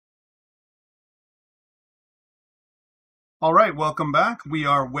All right, welcome back. We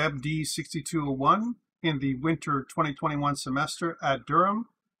are WEBD6201 in the winter 2021 semester at Durham,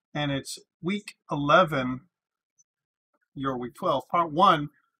 and it's week 11, your week 12, part one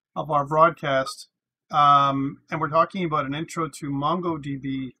of our broadcast. And we're talking about an intro to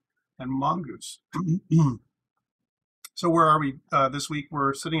MongoDB and Mongoose. So where are we this week?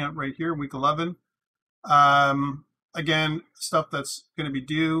 We're sitting at right here, week 11. Again, stuff that's going to be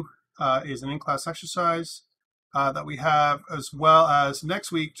due is an in-class exercise that we have, as well as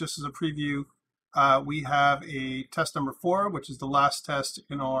next week, just as a preview, we have a test number 4, which is the last test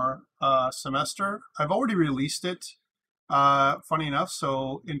in our semester. I've already released it, funny enough.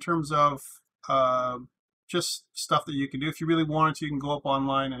 So in terms of just stuff that you can do, if you really wanted to, you can go up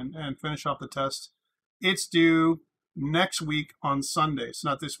online and finish off the test. It's due next week on Sunday. So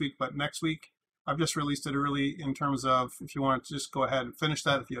not this week, but next week. I've just released it early in terms of if you want to just go ahead and finish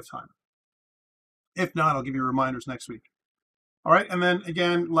that if you have time. If not, I'll give you reminders next week. All right, and then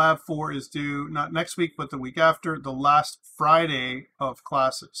again, Lab 4 is due not next week, but the week after, the last Friday of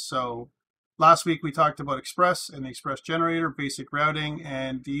classes. So last week we talked about Express and the Express generator, basic routing,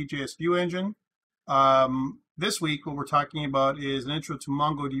 and the EJS view engine. This week, what we're talking about is an intro to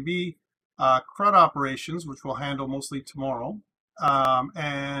MongoDB, CRUD operations, which we'll handle mostly tomorrow,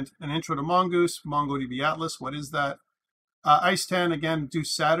 and an intro to Mongoose, MongoDB Atlas. What is that? ICE 10, again, due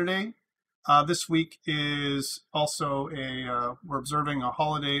Saturday. This week is also we're observing a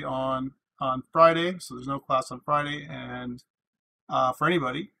holiday on Friday, so there's no class on Friday and for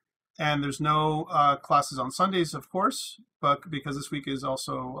anybody. And there's no classes on Sundays, of course, but because this week is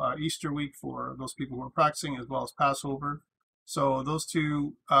also Easter week for those people who are practicing, as well as Passover. So those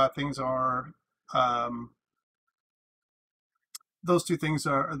two things are those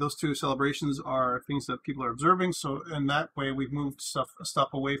two celebrations are things that people are observing. So in that way, we've moved stuff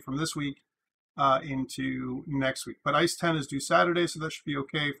away from this week into next week. But ICE 10 is due Saturday, so that should be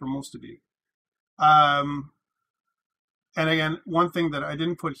okay for most of you. And again, one thing that I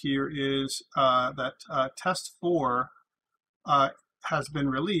didn't put here is that test 4 has been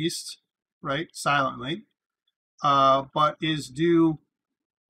released, right, silently, but is due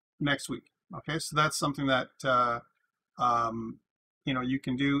next week. Okay, so that's something that you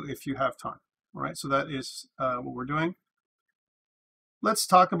can do if you have time. All right, so that is what we're doing. Let's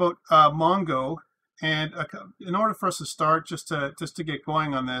talk about Mongo, and in order for us to start, just to get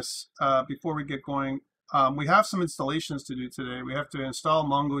going on this, before we get going, we have some installations to do today. We have to install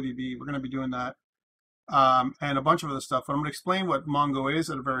MongoDB. We're going to be doing that, and a bunch of other stuff. But I'm going to explain what Mongo is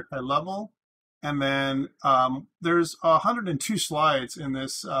at a very high level, and then there's 102 slides in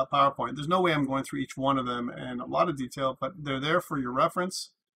this PowerPoint. There's no way I'm going through each one of them in a lot of detail, but they're there for your reference,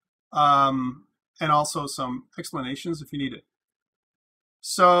 and also some explanations if you need it.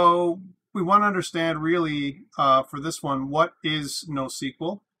 So we want to understand really for this one, what is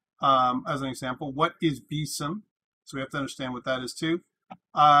NoSQL? As an example, what is BSIM? So we have to understand what that is too.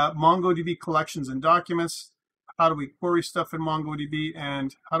 MongoDB collections and documents. How do we query stuff in MongoDB,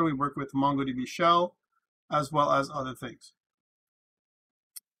 and how do we work with the MongoDB shell, as well as other things.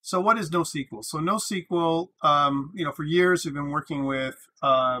 So what is NoSQL? So NoSQL, for years we've been working with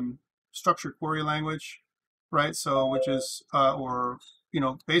structured query language, right? So which is,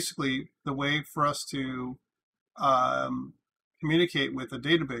 basically the way for us to communicate with a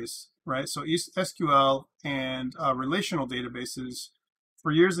database, right? So SQL and relational databases,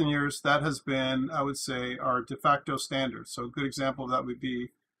 for years and years, that has been, I would say, our de facto standard. So a good example of that would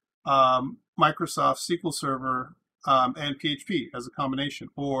be Microsoft SQL Server and PHP as a combination,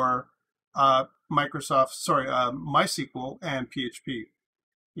 or MySQL and PHP.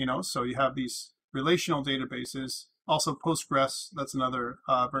 So you have these relational databases. Also Postgres, that's another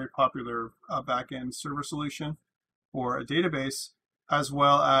very popular backend server solution for a database, as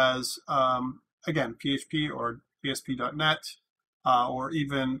well as, again, PHP or ASP.NET, or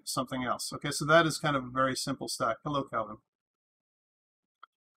even something else. Okay, so that is kind of a very simple stack. Hello, Calvin.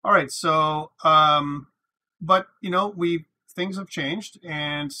 All right, so, but, things have changed,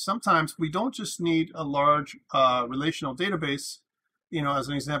 and sometimes we don't just need a large relational database. As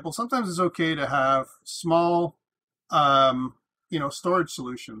an example, sometimes it's okay to have small storage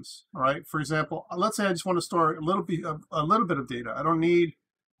solutions. All right. For example, let's say I just want to store a little bit of data. I don't need,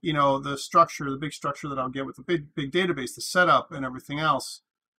 the big structure that I'll get with a big database, the setup and everything else,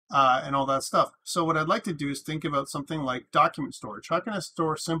 and all that stuff. So what I'd like to do is think about something like document storage. How can I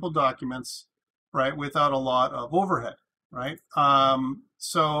store simple documents, right, without a lot of overhead, right?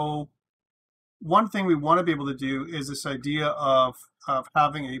 So one thing we want to be able to do is this idea of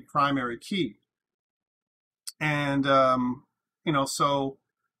having a primary key. And, so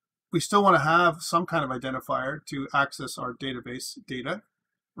we still want to have some kind of identifier to access our database data,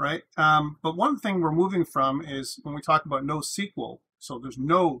 right? But one thing we're moving from is when we talk about NoSQL, so there's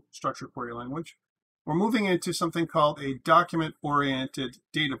no structured query language, we're moving into something called a document-oriented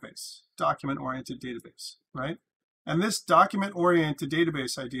database. Document-oriented database, right? And this document-oriented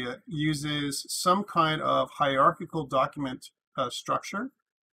database idea uses some kind of hierarchical document structure.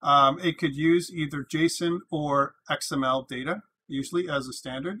 It could use either JSON or XML data, usually as a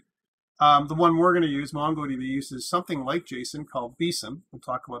standard. The one we're going to use, MongoDB, uses something like JSON called BSIM. We'll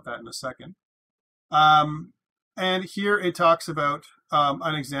talk about that in a second. And here it talks about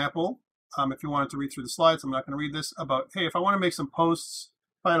an example. If you wanted to read through the slides, I'm not going to read this, about, hey, if I want to make some posts,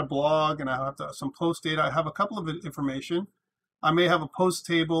 if I had a blog and I have some post data, I have a couple of information. I may have a post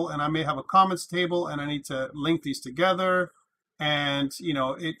table and I may have a comments table, and I need to link these together. And, you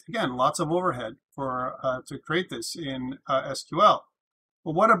know, again, lots of overhead for to create this in SQL.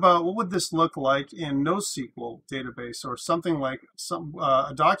 But what would this look like in NoSQL database, or something like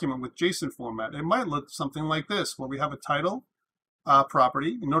a document with JSON format? It might look something like this, where we have a title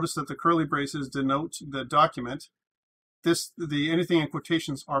property. You notice that the curly braces denote the document. Anything in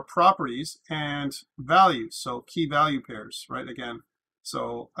quotations are properties and values, so key value pairs, right? Again,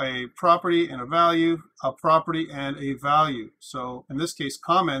 so a property and a property and a value. So in this case,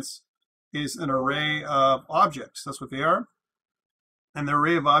 comments is an array of objects. That's what they are. And the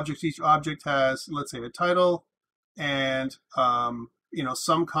array of objects, each object has, let's say, a title and you know,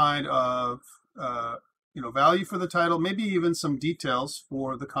 some kind of you know, value for the title, maybe even some details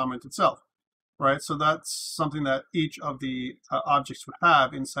for the comment itself, right? So that's something that each of the objects would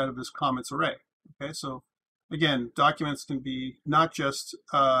have inside of this comments array. Okay, so again, documents can be not just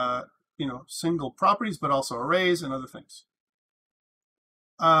you know, single properties, but also arrays and other things.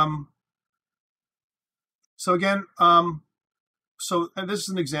 So again, and this is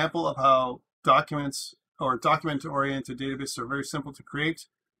an example of how documents or document-oriented databases are very simple to create.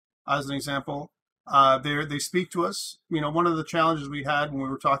 As an example, they speak to us. You know, one of the challenges we had when we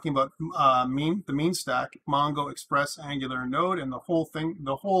were talking about the mean stack, Mongo, Express, Angular, Node, and the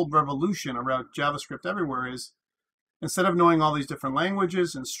whole revolution around JavaScript everywhere is, instead of knowing all these different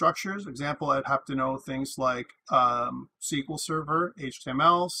languages and structures, example, I'd have to know things like SQL Server,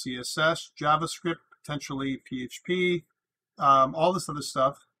 HTML, CSS, JavaScript, potentially PHP, all this other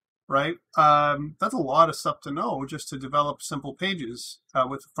stuff, right? That's a lot of stuff to know just to develop simple pages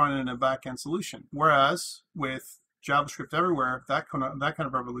with a front end and back end solution. Whereas with JavaScript everywhere, that kind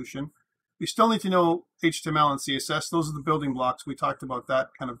of revolution, you still need to know HTML and CSS. Those are the building blocks. We talked about that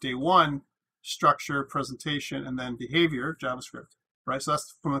kind of day one: structure, presentation, and then behavior, JavaScript, right? So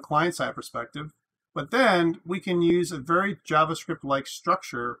that's from a client side perspective. But then we can use a very JavaScript-like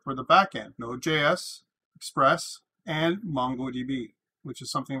structure for the back end: Node.js, Express, and MongoDB, which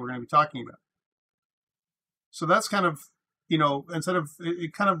is something we're going to be talking about. So that's kind of, you know,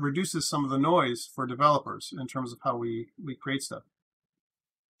 it kind of reduces some of the noise for developers in terms of how we create stuff.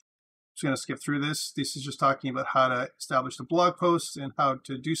 Just going to skip through this. This is just talking about how to establish the blog posts and how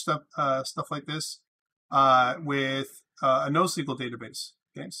to do stuff like this with a NoSQL database.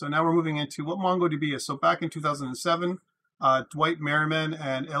 Okay, so now we're moving into what MongoDB is. So back in 2007, Dwight Merriman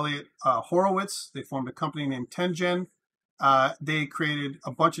and Elliot Horowitz, they formed a company named TenGen. They created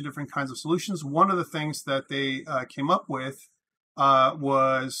a bunch of different kinds of solutions. One of the things that they came up with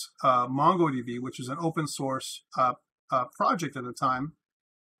was MongoDB, which is an open source project at the time.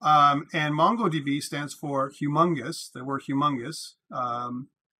 And MongoDB stands for humongous, the word humongous.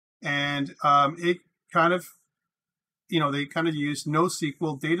 It kind of, you know, they kind of use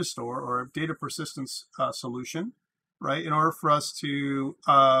NoSQL data store or data persistence solution, right? In order for us to,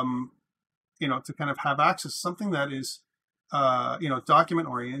 you know, to kind of have access to something that is, you know, document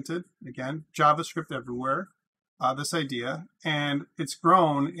oriented, again, JavaScript everywhere, this idea, and it's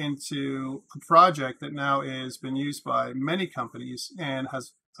grown into a project that now has been used by many companies and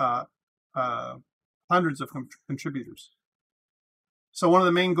has hundreds of contributors. So one of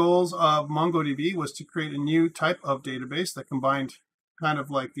the main goals of MongoDB was to create a new type of database that combined kind of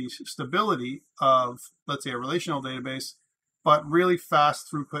like the stability of, let's say, a relational database, but really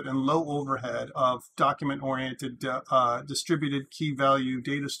fast throughput and low overhead of document-oriented distributed key value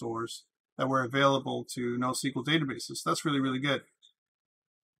data stores that were available to NoSQL databases. That's really, really good.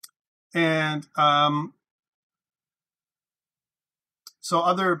 And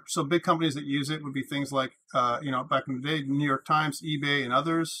so big companies that use it would be things like, you know, back in the day, New York Times, eBay, and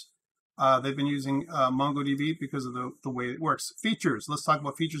others. They've been using MongoDB because of the way it works. Features. Let's talk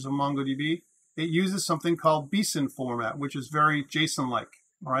about features of MongoDB. It uses something called BSIN format, which is very JSON-like,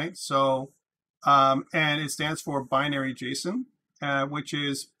 right? So, and it stands for binary JSON. which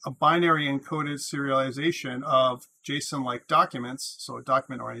is a binary encoded serialization of JSON-like documents, so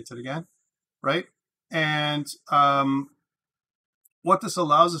document-oriented again, right? And what this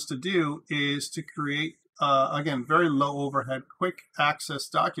allows us to do is to create, again, very low overhead, quick access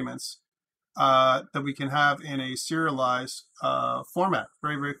documents that we can have in a serialized format.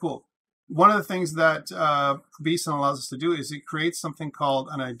 Very, very cool. One of the things that BSON allows us to do is it creates something called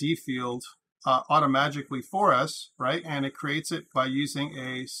an ID field automatically for us, right? And it creates it by using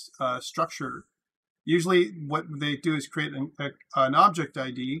a structure. Usually what they do is create an object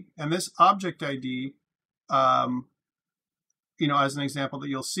ID, and this object ID, you know, as an example that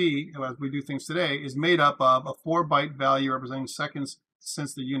you'll see as we do things today, is made up of a 4-byte value representing seconds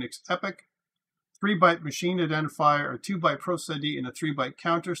since the Unix epoch, 3-byte machine identifier, a 2-byte process ID, and a 3-byte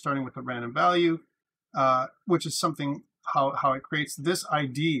counter starting with a random value, which is something how it creates this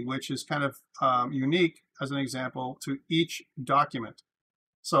ID, which is kind of unique as an example to each document.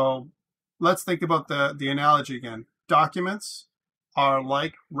 So let's think about the analogy again. Documents are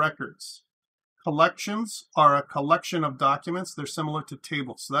like records. Collections are a collection of documents. They're similar to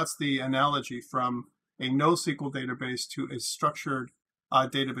tables. So that's the analogy from a NoSQL database to a structured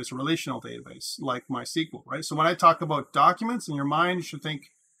database, a relational database like MySQL, right? So when I talk about documents in your mind, you should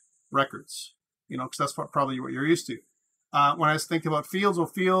think records, you know, because that's probably what you're used to. When I think about fields, well,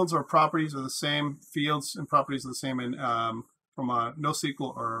 fields or properties are the same. Fields and properties are the same in from a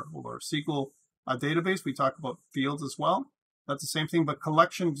NoSQL or SQL database. We talk about fields as well. That's the same thing, but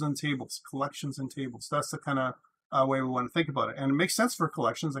collections and tables. That's the kind of way we want to think about it. And it makes sense for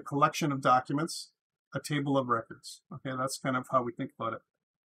collections, a collection of documents, a table of records. Okay, that's kind of how we think about it.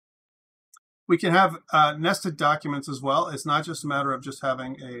 We can have nested documents as well. It's not just a matter of just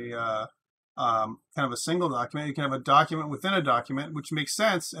having a kind of a single document. You can have a document within a document, which makes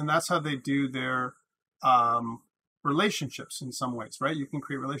sense, and that's how they do their relationships in some ways, right? You can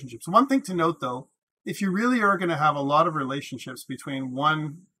create relationships. One thing to note, though, if you really are going to have a lot of relationships between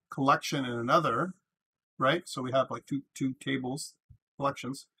one collection and another, right? So we have like two tables,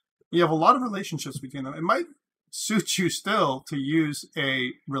 collections. You have a lot of relationships between them. It might suit you still to use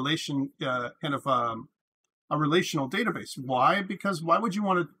a relation, kind of a relational database. Why? Because why would you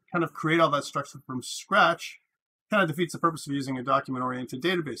want to kind of create all that structure from scratch? Kind of defeats the purpose of using a document-oriented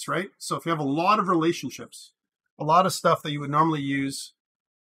database, right? So if you have a lot of relationships, a lot of stuff that you would normally use,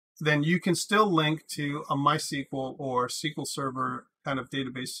 then you can still link to a MySQL or SQL Server kind of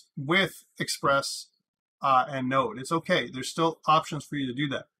database with Express and Node. It's okay. There's still options for you to do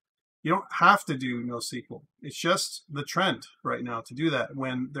that. You don't have to do NoSQL. It's just the trend right now to do that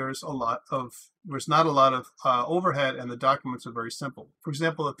when there's not a lot of overhead and the documents are very simple. For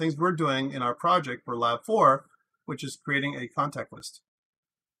example, the things we're doing in our project for Lab 4, which is creating a contact list.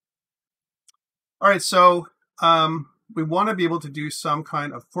 All right, so we want to be able to do some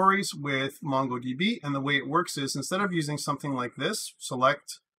kind of queries with MongoDB, and the way it works is instead of using something like this,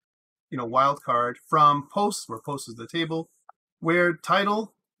 select, you know, wildcard from posts, where post is the table, where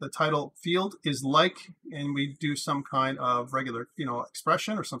title, the title field is like, and we do some kind of regular, you know,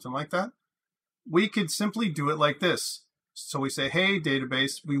 expression or something like that. We could simply do it like this. So we say, hey,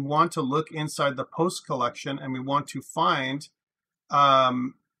 database, we want to look inside the post collection and we want to find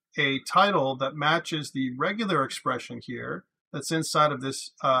a title that matches the regular expression here that's inside of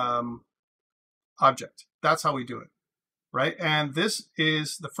this object. That's how we do it, right? And this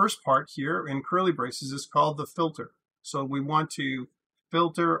is the first part here in curly braces is called the filter. So we want to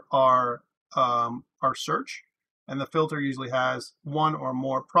filter our search, and the filter usually has one or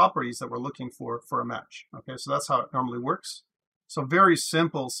more properties that we're looking for a match. Okay, so that's how it normally works. So very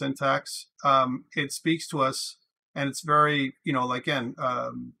simple syntax. It speaks to us, and it's very, you know, like, again,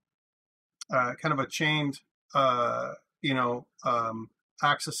 kind of a chained, access,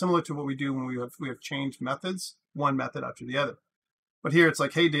 similar to what we do when we have changed methods, one method after the other. But here it's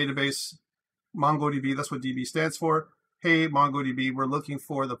like, hey, database, MongoDB, that's what DB stands for. Hey, MongoDB, we're looking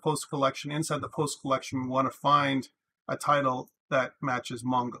for the post collection. Inside the post collection, we want to find a title that matches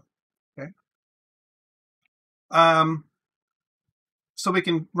Mongo. Okay. So we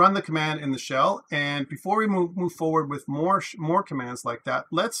can run the command in the shell. And before we move forward with more commands like that,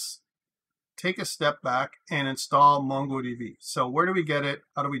 let's take a step back and install MongoDB. So where do we get it?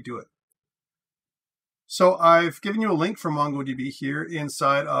 How do we do it? So I've given you a link for MongoDB here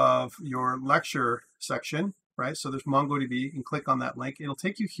inside of your lecture section, right? So there's MongoDB. You can click on that link. It'll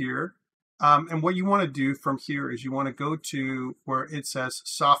take you here. And what you want to do from here is you want to go to where it says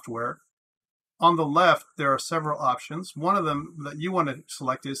software. On the left, there are several options. One of them that you want to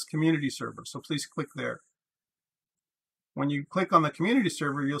select is community server. So please click there. When you click on the community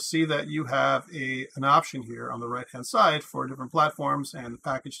server, you'll see that you have an option here on the right-hand side for different platforms and the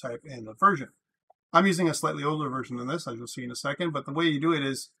package type and the version. I'm using a slightly older version than this, as you'll see in a second, but the way you do it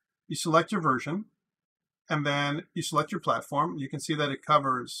is you select your version, and then you select your platform. You can see that it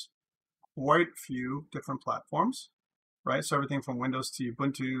covers quite a few different platforms, right? So everything from Windows to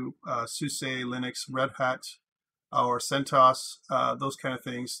Ubuntu, SUSE, Linux, Red Hat, or CentOS, those kind of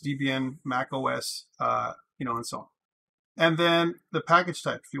things, Debian, Mac OS, and so on. And then the package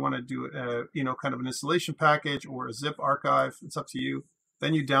type, if you want to do kind of an installation package or a zip archive, it's up to you.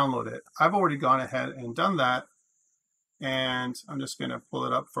 Then you download it. I've already gone ahead and done that, and I'm just going to pull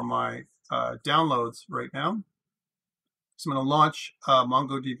it up from my downloads right now. So I'm going to launch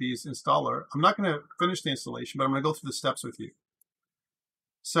MongoDB's installer. I'm not going to finish the installation, but I'm going to go through the steps with you.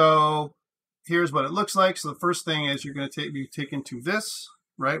 So here's what it looks like. So the first thing is you're going to be taken to this,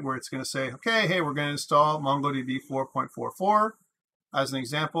 right, where it's going to say, okay, hey, we're going to install MongoDB 4.44 as an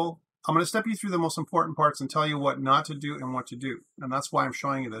example. I'm going to step you through the most important parts and tell you what not to do and what to do. And that's why I'm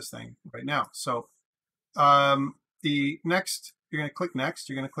showing you this thing right now. So the next, you're going to click next.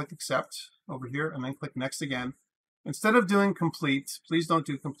 You're going to click accept over here and then click next again. Instead of doing complete, please don't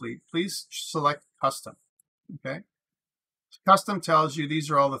do complete. Please select custom, okay? Custom tells you these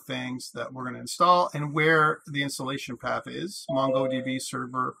are all the things that we're going to install and where the installation path is. MongoDB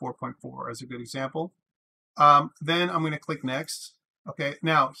server 4.4 as a good example. Then I'm going to click next. Okay,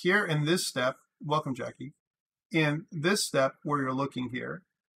 now here in this step, welcome Jackie. In this step where you're looking here,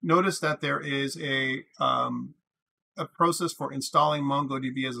 notice that there is a process for installing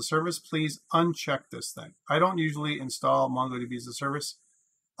MongoDB as a service. Please uncheck this thing. I don't usually install MongoDB as a service.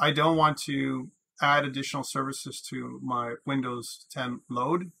 I don't want to add additional services to my Windows 10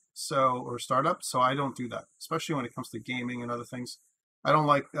 load or startup, so I don't do that, especially when it comes to gaming and other things. I don't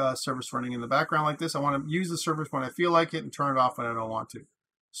like service running in the background like this. I want to use the service when I feel like it and turn it off when I don't want to.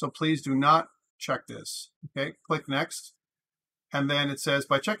 So please do not check this. Okay, click next. And then it says,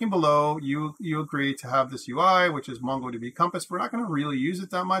 by checking below, you agree to have this UI, which is MongoDB Compass. We're not going to really use it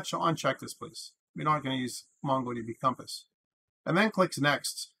that much, so uncheck this, please. We're not going to use MongoDB Compass. And then clicks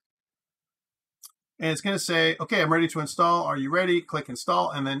next. And it's going to say, okay, I'm ready to install. Are you ready? Click install,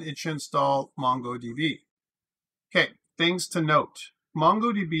 and then it should install MongoDB. Okay, things to note.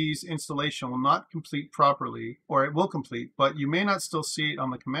 MongoDB's installation will not complete properly, or it will complete, but you may not still see it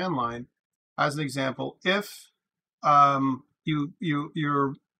on the command line. As an example, if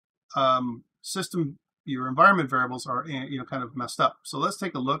your environment variables are kind of messed up. So let's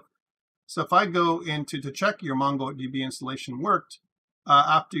take a look. So if I go into to check your MongoDB installation worked,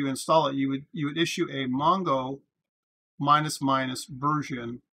 after you install it, you would issue a mongo ----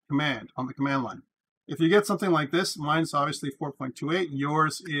 version command on the command line. If you get something like this, mine's obviously 4.28.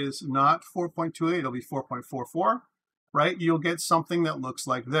 Yours is not 4.28. It'll be 4.44, right? You'll get something that looks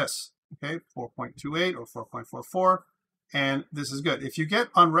like this, okay? 4.28 or 4.44, and this is good. If you get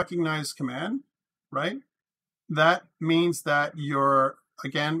unrecognized command, right, that means that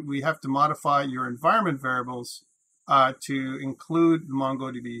again, we have to modify your environment variables to include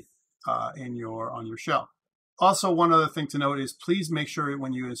MongoDB on your shell. Also, one other thing to note is please make sure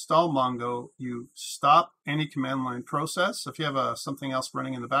when you install Mongo, you stop any command line process. If you have something else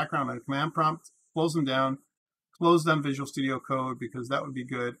running in the background on a command prompt, close them down. Close down Visual Studio Code because that would be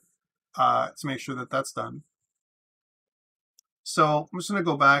good to make sure that that's done. So I'm just going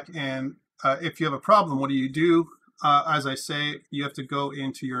to go back and if you have a problem, what do you do? As I say, you have to go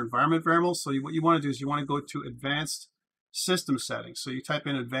into your environment variables. So what you want to do is you want to go to Advanced System Settings. So you type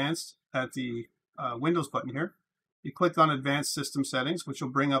in Advanced at the Windows button here. You click on Advanced System Settings, which will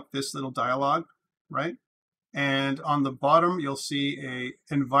bring up this little dialog, right? And on the bottom, you'll see a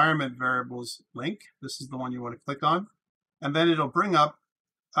Environment Variables link. This is the one you want to click on. And then it'll bring up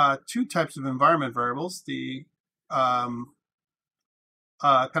two types of environment variables, the kind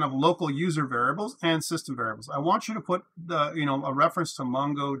of local user variables and system variables. I want you to put a reference to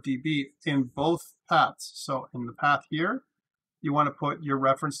MongoDB in both paths. So in the path here, you want to put your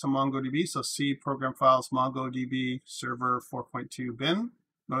reference to MongoDB. So C program files MongoDB server 4.2 bin.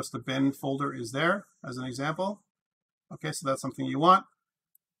 Notice the bin folder is there as an example. Okay, so that's something you want.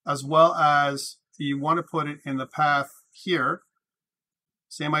 As well as you want to put it in the path here.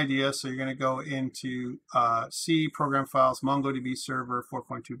 Same idea. So you're going to go into C program files MongoDB server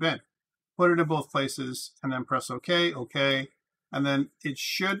 4.2 bin. Put it in both places and then press OK, OK. And then it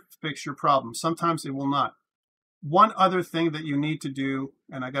should fix your problem. Sometimes it will not. One other thing that you need to do,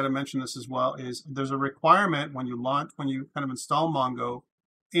 and I got to mention this as well, is there's a requirement when you kind of install Mongo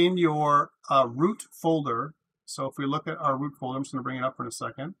in your root folder. So if we look at our root folder, I'm just going to bring it up for a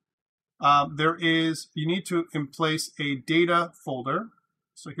second. you need to place a data folder.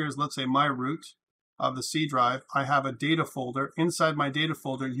 So here's, let's say, my root of the C drive. I have a data folder. Inside my data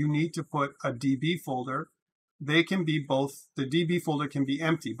folder, you need to put a DB folder. They can be both, the DB folder can be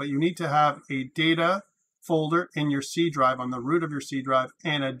empty, but you need to have a data folder in your C drive on the root of your C drive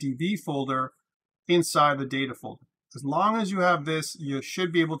and a DB folder inside the data folder. As long as you have this, you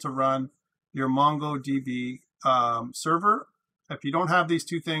should be able to run your MongoDB server. If you don't have these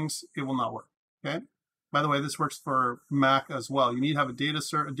two things, it will not work. Okay. By the way, this works for Mac as well. You need to have a data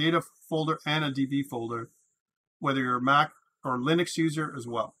folder and a DB folder, whether you're a Mac or Linux user as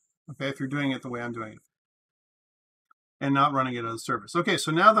well. Okay, if you're doing it the way I'm doing it, and not running it as a service. Okay,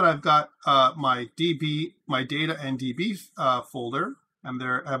 so now that I've got my data and DB folder, and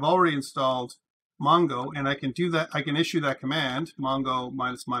I've already installed Mongo, and I can do that. I can issue that command, Mongo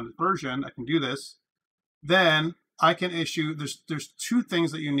 ---- version. I can do this. Then I can issue. There's two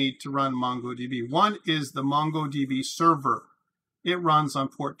things that you need to run MongoDB. One is the MongoDB server. It runs on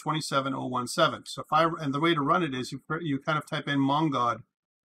port 27017. So and the way to run it is you kind of type in mongod,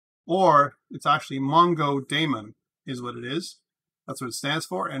 or it's actually MongoDaemon is what it is. That's what it stands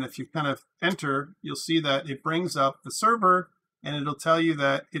for. And if you kind of enter, you'll see that it brings up the server, and it'll tell you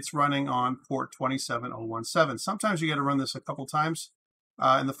that it's running on port 27017. Sometimes you got to run this a couple times.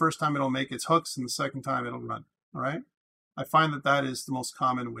 And the first time it'll make its hooks, and the second time it'll run. All right. I find that that is the most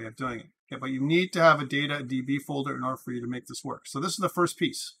common way of doing it. Okay, but you need to have a data DB folder in order for you to make this work. So this is the first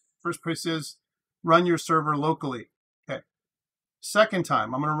piece. First piece is run your server locally. Okay. Second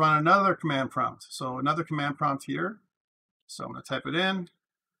time, I'm going to run another command prompt. So another command prompt here. So I'm going to type it in.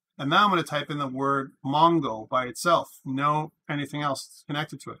 And now I'm going to type in the word Mongo by itself. No anything else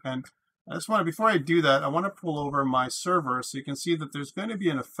connected to it. And I just want to, before I do that, I want to pull over my server so you can see that there's going to be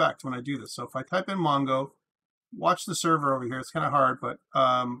an effect when I do this. So if I type in Mongo, watch the server over here. It's kind of hard, but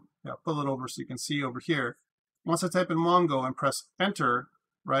yeah, pull it over so you can see over here. Once I type in Mongo and press enter,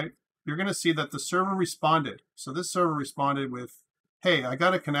 right, you're going to see that the server responded. So this server responded with, hey, I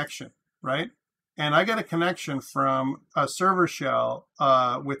got a connection, right? And I got a connection from a server shell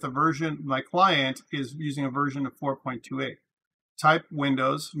with a version, my client is using a version of 4.28. Type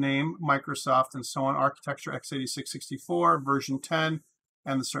Windows, name, Microsoft, and so on, architecture x86-64, version 10,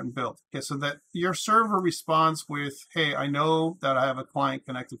 and the certain build. Okay, so that your server responds with, hey, I know that I have a client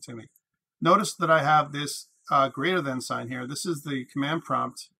connected to me. Notice that I have this greater than sign here. This is the command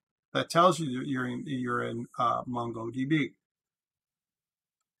prompt that tells you that you're in MongoDB.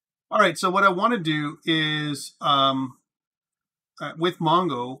 All right, so what I want to do is, with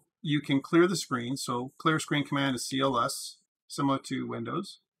Mongo, you can clear the screen. So clear screen command is CLS, similar to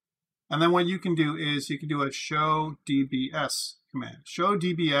Windows. And then what you can do is you can do a show DBS command. Show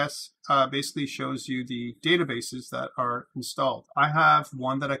DBS basically shows you the databases that are installed. I have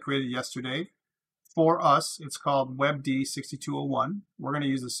one that I created yesterday for us. It's called WEBD6201. We're going to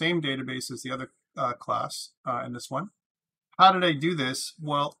use the same database as the other class in this one. How did I do this?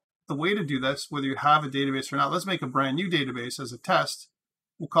 Well, the way to do this, whether you have a database or not, let's make a brand new database as a test.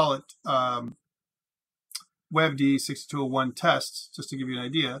 We'll call it WEBD6201 tests, just to give you an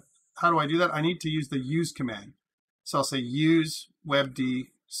idea. How do I do that? I need to use the use command. So I'll say use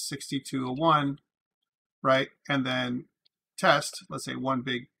WEBD6201, right? And then test, let's say one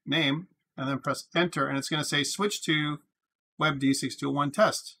big name, and then press enter, and it's going to say switch to WEBD6201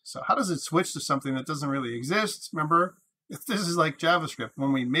 test. So how does it switch to something that doesn't really exist? Remember, this is like JavaScript.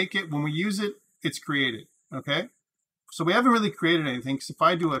 When we make it, when we use it, it's created, okay? So we haven't really created anything, because if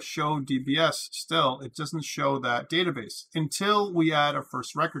I do a show DBS still, it doesn't show that database until we add a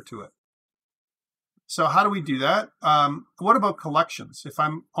first record to it. So how do we do that? What about collections? If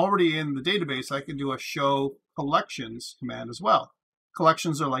I'm already in the database, I can do a show collections command as well.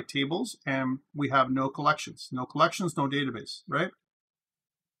 Collections are like tables, and we have no collections. No collections, no database, right?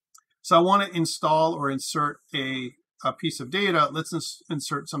 So I want to install or insert a piece of data. Let's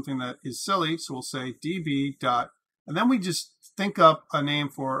insert something that is silly. So we'll say db dot, and then we just think up a name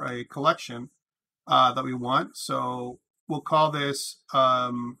for a collection that we want. So we'll call this,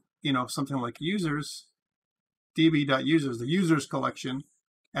 you know, something like users, db.users, the users collection.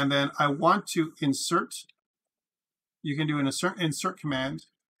 And then I want to insert. You can do an insert command.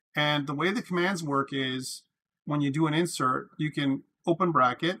 And the way the commands work is when you do an insert, you can open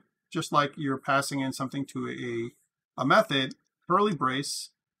bracket, just like you're passing in something to a method, curly brace.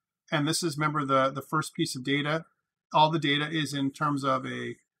 And this is, remember, the first piece of data. All the data is in terms of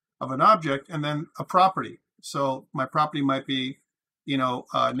an object, and then a property. So my property might be, you know,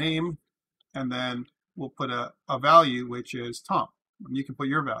 name, and then we'll put a value, which is Tom. You can put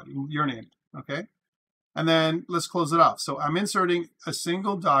your value, your name, okay? And then let's close it off. So I'm inserting a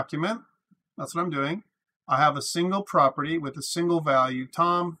single document, That's what I'm doing. I have a single property with a single value,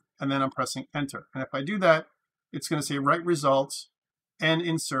 Tom, and then I'm pressing enter. And if I do that, it's going to say write results and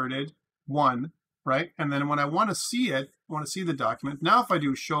inserted 1, right? And then when I want to see it, I want to see the document. Now if I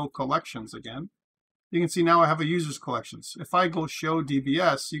do show collections again, you can see now I have a user's collections. If I go show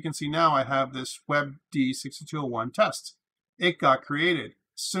DBS, you can see now I have this WEBD6201 test. It got created.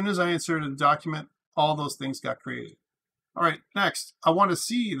 As soon as I inserted the document, all those things got created. All right, next, I want to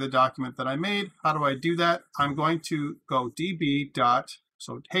see the document that I made. How do I do that? I'm going to go db dot,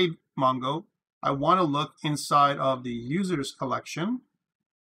 so hey Mongo, I want to look inside of the users collection.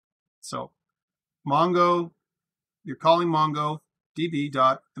 So Mongo, you're calling Mongo, db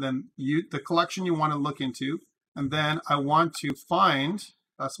dot, and then the collection you want to look into, and then I want to find,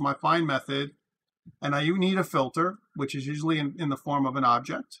 that's my find method, and you need a filter, which is usually in the form of an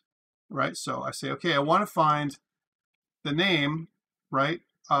object, right? So I say, okay, I want to find the name, right,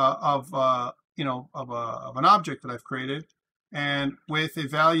 of an object that I've created, and with a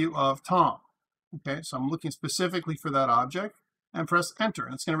value of Tom. Okay, so I'm looking specifically for that object, and press enter,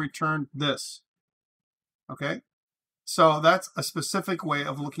 and it's going to return this. Okay, so that's a specific way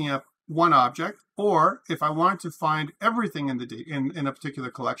of looking at one object. Or if I want to find everything in a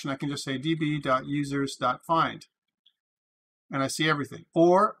particular collection, I can just say db.users.find. And I see everything.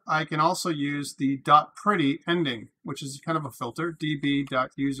 Or I can also use the .pretty ending, which is kind of a filter,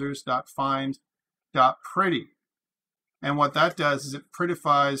 db.users.find.pretty. And what that does is it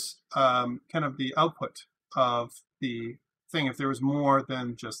prettifies kind of the output of the thing if there was more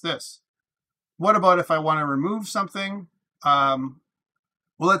than just this. What about if I want to remove something?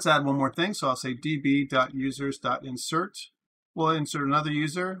 Well, let's add one more thing. So I'll say db.users.insert. We'll insert another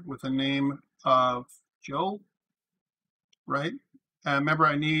user with a name of Joe. Right? Remember,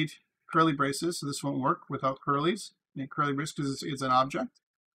 I need curly braces, so this won't work without curlies. I need curly braces because it's an object.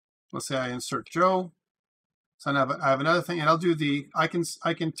 Let's say I insert Joe. So I have another thing, and I'll do I can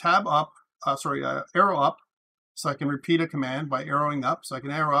tab up, arrow up, so I can repeat a command by arrowing up. So I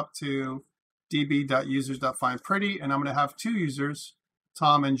can arrow up to db.users.findPretty, and I'm going to have two users,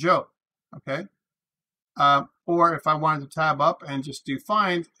 Tom and Joe. Okay. Or if I wanted to tab up and just do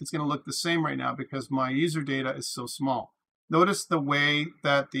find, it's going to look the same right now because my user data is so small. Notice the way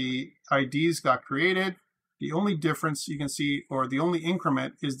that the IDs got created. The only difference you can see, or the only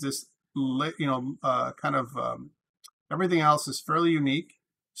increment, is this, everything else is fairly unique.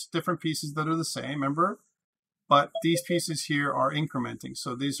 It's different pieces that are the same, remember? But these pieces here are incrementing.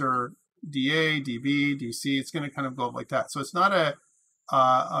 So these are DA, DB, DC. It's going to kind of go up like that. So it's not a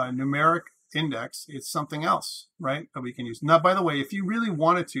numeric index. It's something else, right, that we can use. Now, by the way, if you really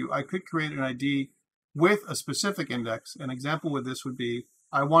wanted to, I could create an ID with a specific index. An example with this would be,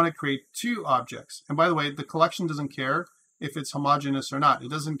 I want to create two objects. And by the way, the collection doesn't care if it's homogeneous or not. It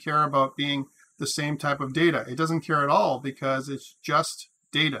doesn't care about being the same type of data. It doesn't care at all because it's just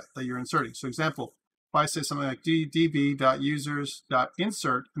data that you're inserting. So example, if I say something like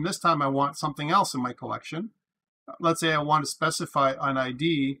db.users.insert, and this time I want something else in my collection. Let's say I want to specify an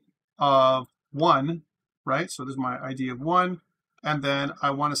ID of 1, right? So this is my ID of 1. And then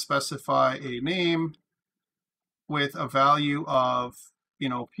I want to specify a name with a value of,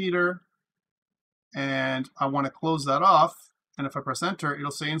 Peter. And I want to close that off. And if I press enter,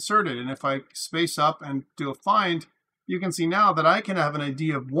 it'll say inserted. And if I space up and do a find, you can see now that I can have an ID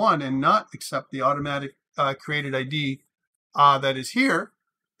of 1 and not accept the automatic created ID that is here.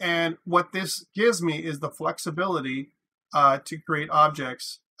 And what this gives me is the flexibility to create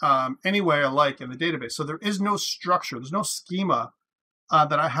objects any way I like in the database. So there is no structure, there's no schema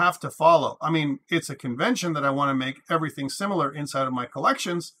that I have to follow. I mean, it's a convention that I want to make everything similar inside of my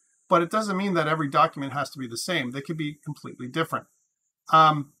collections, but it doesn't mean that every document has to be the same. They could be completely different.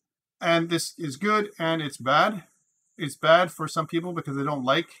 And this is good and it's bad. It's bad for some people because they don't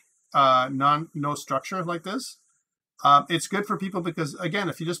like no structure like this. It's good for people because, again,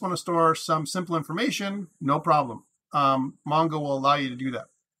 if you just want to store some simple information, no problem. Mongo will allow you to do that.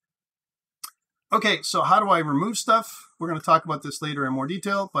 Okay, so how do I remove stuff? We're going to talk about this later in more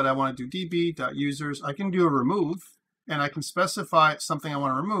detail, but I want to do db.users. I can do a remove, and I can specify something I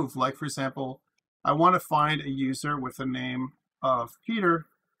want to remove. Like, for example, I want to find a user with a name of Peter,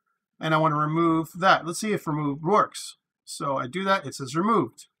 and I want to remove that. Let's see if remove works. So I do that, it says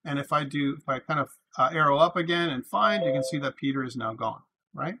removed. And if I kind of arrow up again and find, you can see that Peter is now gone,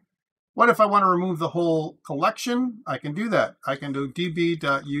 right? What if I want to remove the whole collection? I can do that. I can do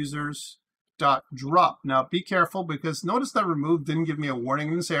db.users.drop. Now be careful because notice that remove didn't give me a warning.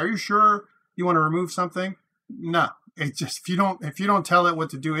 It didn't say, are you sure you want to remove something? No, it just, if you don't tell it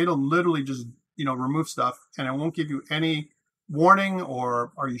what to do, it'll literally just, remove stuff and it won't give you any warning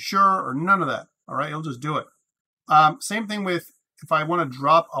or are you sure or none of that. All right, it'll just do it. Same thing with if I want to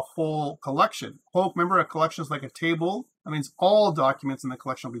drop a whole collection. Remember, a collection is like a table. That means all documents in the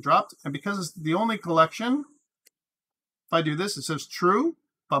collection will be dropped. And because it's the only collection, if I do this, it says true,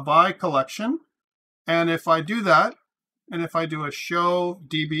 bye-bye collection. And if I do that, and if I do a show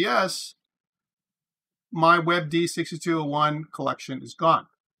DBS, my WEBD6201 collection is gone.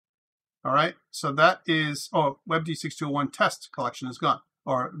 All right, so that is, WEBD6201 test collection is gone,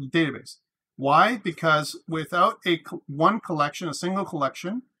 or database. Why? Because without one collection, a single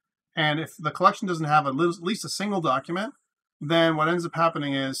collection, and if the collection doesn't have at least a single document, then what ends up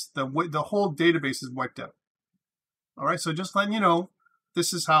happening is the whole database is wiped out. All right, so just letting you know,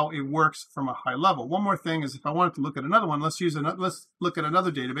 this is how it works from a high level. One more thing is if I wanted to look at another one, let's look at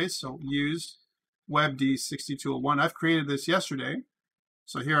another database. So use WEBD6201. I've created this yesterday.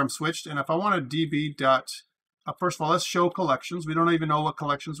 So here I'm switched, and if I want to db first of all, let's show collections. We don't even know what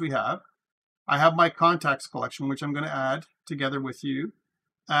collections we have. I have my contacts collection, which I'm going to add together with you.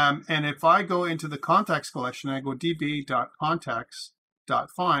 And if I go into the contacts collection, and I go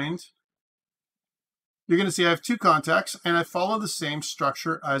db.contacts.find, you're going to see I have two contacts, and I follow the same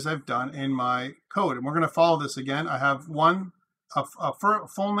structure as I've done in my code. And we're going to follow this again. I have a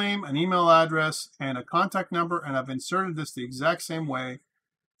full name, an email address, and a contact number, and I've inserted this the exact same way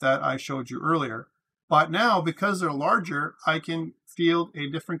that I showed you earlier. But now, because they're larger, I can field a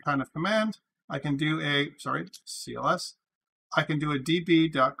different kind of command. I can do CLS. I can do a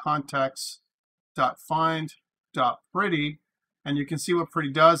db.contacts.find.pretty, and you can see what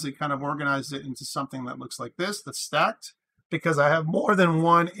pretty does. It kind of organizes it into something that looks like this, that's stacked, because I have more than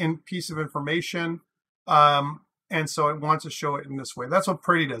one piece of information, and so it wants to show it in this way. That's what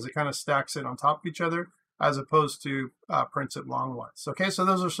pretty does. It kind of stacks it on top of each other, as opposed to prints it longwise. Okay, so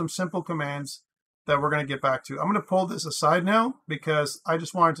those are some simple commands that we're going to get back to. I'm going to pull this aside now because I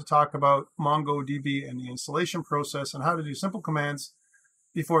just wanted to talk about MongoDB and the installation process and how to do simple commands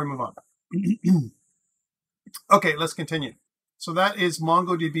before we move on. Okay, let's continue. So that is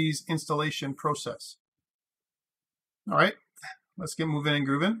MongoDB's installation process. All right, let's get moving and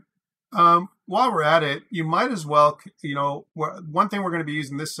grooving. While we're at it, you might as well, one thing we're going to be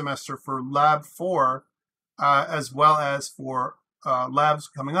using this semester for Lab 4, as well as for labs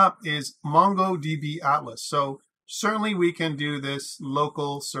coming up, is MongoDB Atlas. So certainly we can do this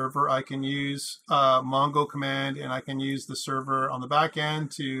local server. I can use Mongo command, and I can use the server on the back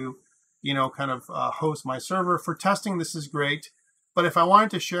end to, host my server. For testing, this is great. But if I wanted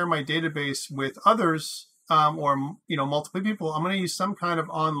to share my database with others, or multiple people, I'm going to use some kind of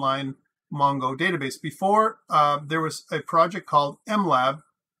online Mongo database. Before, there was a project called MLab.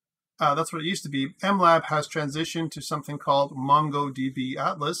 That's what it used to be. MLab has transitioned to something called MongoDB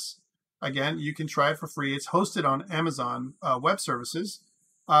Atlas. Again, you can try it for free. It's hosted on Amazon Web Services.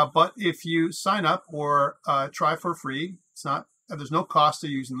 But if you sign up or try for free, there's no cost to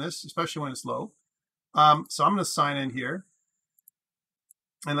using this, especially when it's low. So I'm going to sign in here.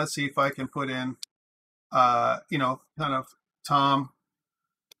 And let's see if I can put in, kind of Tom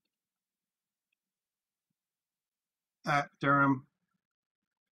at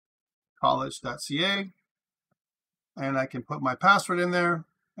durhamcollege.ca, and I can put my password in there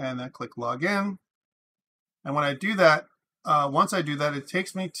and then click login. And when I do that, once I do that, it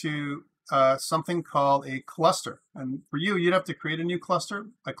takes me to something called a cluster. And for you, you'd have to create a new cluster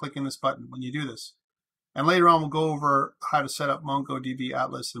by clicking this button when you do this. And later on, we'll go over how to set up MongoDB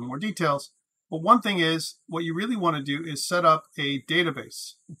Atlas in more details. But one thing is, what you really want to do is set up a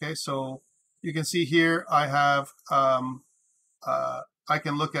database. Okay, so you can see here I have, I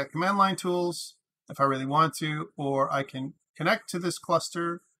can look at command line tools if I really want to, or I can connect to this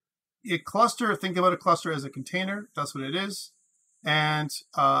cluster. A cluster, think about a cluster as a container. That's what it is. And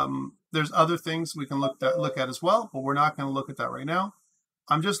there's other things we can look at as well, but we're not going to look at that right now.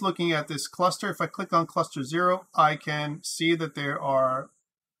 I'm just looking at this cluster. If I click on cluster 0, I can see that there are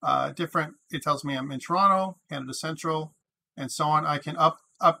it tells me I'm in Toronto, Canada Central, and so on. I can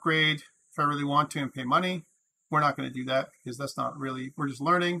upgrade if I really want to and pay money. We're not going to do that because that's not really, we're just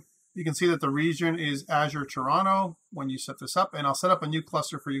learning. You can see that the region is Azure Toronto when you set this up, and I'll set up a new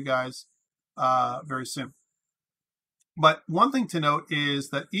cluster for you guys very soon. But one thing to note is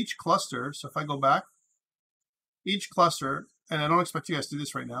that each cluster, so if I go back, each cluster, and I don't expect you guys to do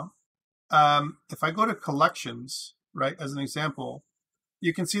this right now, if I go to collections, right, as an example,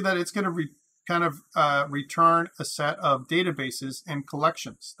 you can see that it's going to return a set of databases and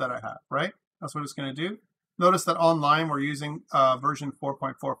collections that I have, right? That's what it's going to do. Notice that online we're using version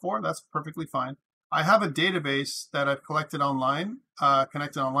 4.44. That's perfectly fine. I have a database that I've connected online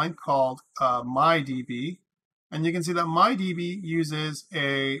called MyDB, And you can see that MyDB uses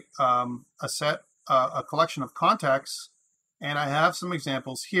a collection of contacts, and I have some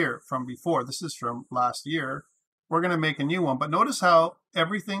examples here from before. This is from last year. We're going to make a new one, but notice how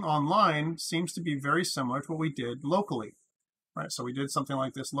everything online seems to be very similar to what we did locally, right? So we did something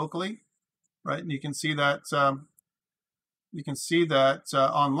like this locally, right? And you can see that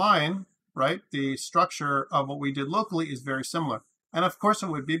online, right? The structure of what we did locally is very similar. And of course it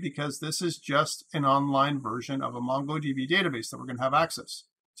would be, because this is just an online version of a MongoDB database that we're going to have access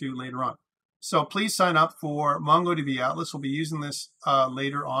to later on. So please sign up for MongoDB Atlas. We'll be using this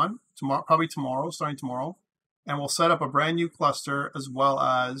later on, probably tomorrow, starting tomorrow. And we'll set up a brand new cluster as well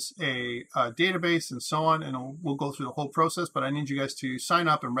as a database and so on. And we'll go through the whole process, but I need you guys to sign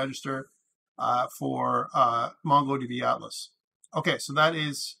up and register for MongoDB Atlas. Okay, so that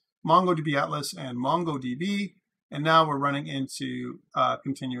is MongoDB Atlas and MongoDB. And now we're running into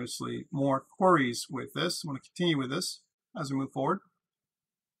continuously more queries with this. I want to continue with this as we move forward.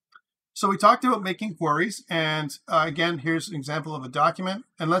 So we talked about making queries. And again, here's an example of a document.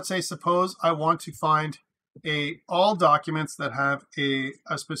 And let's say, suppose I want to find all documents that have a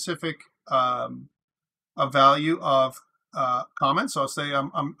specific a value of comments. So I'll say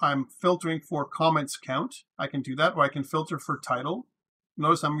I'm filtering for comments count. I can do that, or I can filter for title.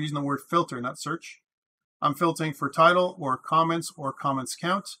 Notice I'm using the word filter, not search. I'm filtering for title or comments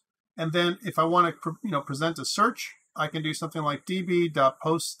count. And then if I want to present a search, I can do something like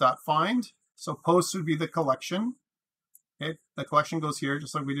db.posts.find. So posts would be the collection. Okay, the collection goes here,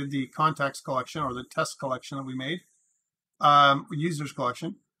 just like we did the contacts collection or the test collection that we made, users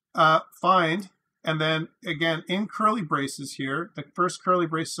collection. Find, and then again in curly braces here, the first curly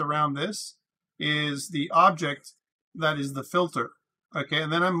braces around this is the object that is the filter. Okay,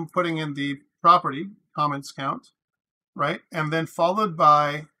 and then I'm putting in the property, comments count, right? And then followed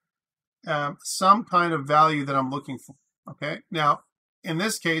by some kind of value that I'm looking for. Okay, now in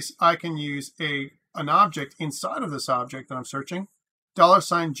this case, I can use an object inside of this object that I'm searching.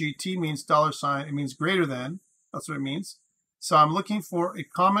 $GT means it means greater than. That's what it means. So I'm looking for a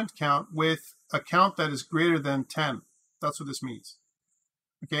comment count with a count that is greater than 10. That's what this means.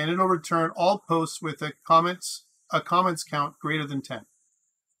 Okay, and it'll return all posts with a comments count greater than 10.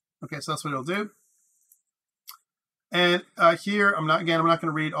 Okay, so that's what it'll do. And here, I'm not going to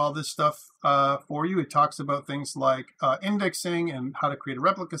read all this stuff for you. It talks about things like indexing and how to create a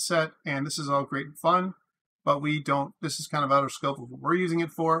replica set. And this is all great and fun, but this is kind of out of scope of what we're using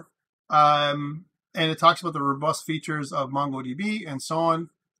it for. And it talks about the robust features of MongoDB and so on.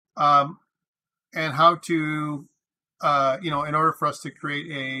 And how to, in order for us to create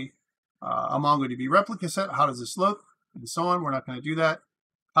a MongoDB replica set, how does this look and so on. We're not going to do that.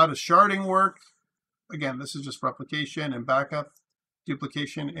 How does sharding work? Again, this is just replication and backup,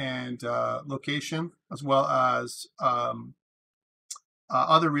 duplication and location, as well as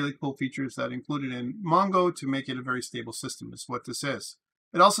other really cool features that are included in Mongo to make it a very stable system is what this is.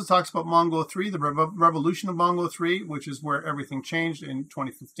 It also talks about Mongo 3, the revolution of Mongo 3, which is where everything changed in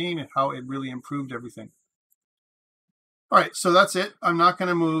 2015 and how it really improved everything. All right, so that's it. I'm not going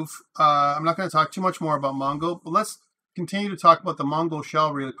to talk too much more about Mongo, but let's continue to talk about the Mongo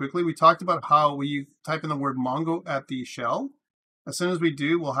shell really quickly. We talked about how we type in the word Mongo at the shell. As soon as we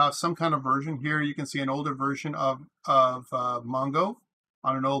do, we'll have some kind of version. Here you can see an older version of Mongo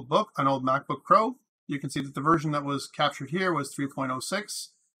on an old MacBook Pro. You can see that the version that was captured here was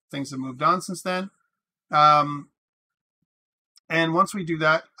 3.06. Things have moved on since then. And once we do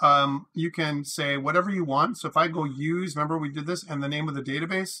that, you can say whatever you want. So if I go use, remember we did this, and the name of the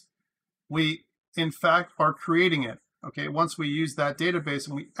database, we in fact are creating it. Okay, once we use that database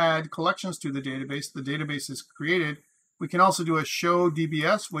and we add collections to the database is created. We can also do a show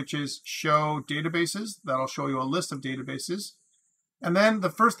DBS, which is show databases. That'll show you a list of databases. And then the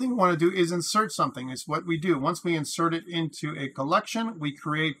first thing we want to do is insert something. It's what we do. Once we insert it into a collection, we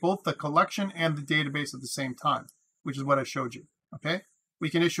create both the collection and the database at the same time, which is what I showed you. Okay, we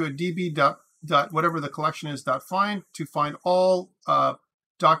can issue a db dot whatever the collection is .find to find all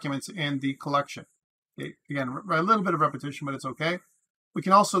documents in the collection. Okay, again, a little bit of repetition, but it's okay. We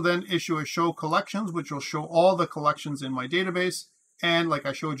can also then issue a show collections, which will show all the collections in my database. And like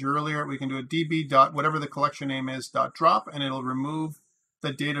I showed you earlier, we can do a db dot whatever the collection name is .drop, and it'll remove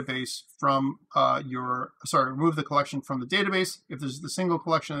the database from remove the collection from the database. If there's the single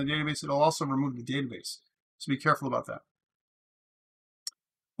collection in the database, it'll also remove the database. So be careful about that.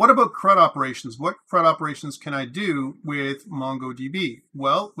 What about CRUD operations? What CRUD operations can I do with MongoDB?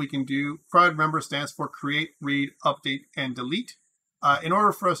 Well, we can do CRUD. Remember, stands for create, read, update, and delete. In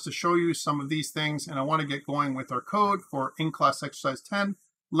order for us to show you some of these things, and I want to get going with our code for in-class exercise 10,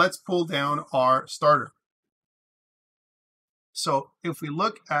 let's pull down our starter. So if we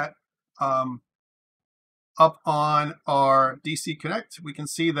look at up on our DC Connect, we can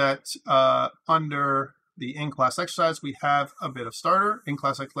see that under the in-class exercise, we have a bit of starter.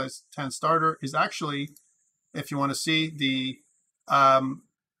 In-class exercise 10 starter is actually, if you want to see the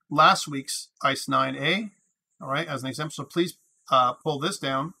last week's ICE 9A, all right, as an example. So please pull this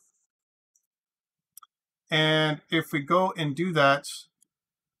down. And if we go and do that,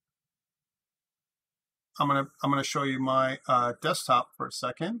 I'm gonna show you my desktop for a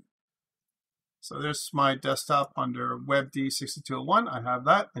second. So there's my desktop under WEBD6201. I have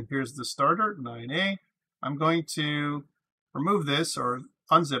that, and here's the starter 9A. I'm going to remove this or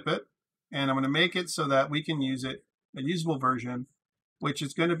unzip it, and I'm going to make it so that we can use it, a usable version, which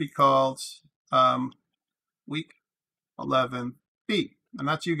is going to be called Week 11B, and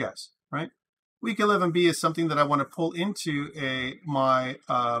that's you guys, right? Week 11B is something that I want to pull into my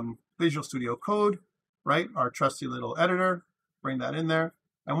Visual Studio Code, right? Our trusty little editor. Bring that in there.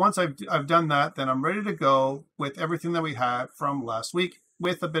 And once I've done that, then I'm ready to go with everything that we had from last week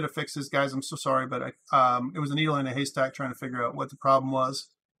with a bit of fixes. Guys, I'm so sorry, but it was a needle in a haystack trying to figure out what the problem was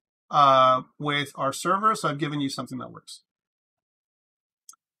with our server. So I've given you something that works.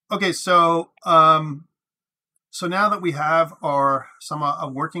 Okay, so so now that we have a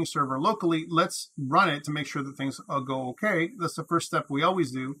working server locally, let's run it to make sure that things go okay. That's the first step we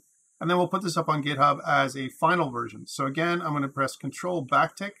always do. And then we'll put this up on GitHub as a final version. So again, I'm going to press Control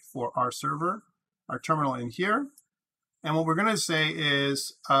backtick for our server, our terminal in here. And what we're going to say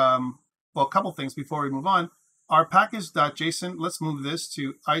is, well, a couple things before we move on. Our package.json, let's move this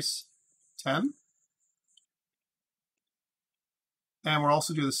to ICE 10. And we'll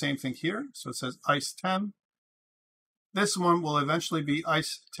also do the same thing here. So it says ICE 10. This one will eventually be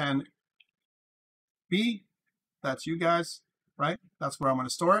ICE 10B. That's you guys, right? That's where I'm going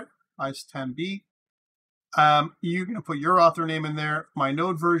to store it. ICE 10B. You're going to put your author name in there, my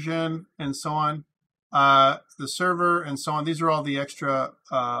node version, and so on, the server, and so on. These are all the extra,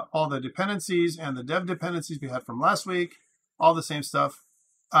 all the dependencies and the dev dependencies we had from last week, all the same stuff.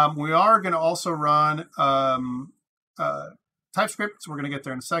 We are going to also run TypeScript, so we're going to get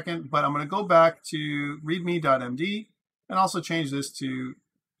there in a second, but I'm going to go back to readme.md and also change this to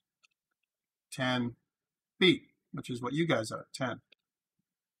 10B, which is what you guys are, 10.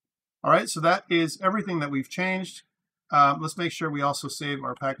 All right, so that is everything that we've changed. Let's make sure we also save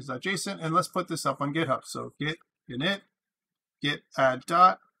our package.json, and let's put this up on GitHub. So git init, git add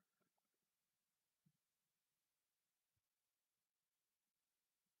dot,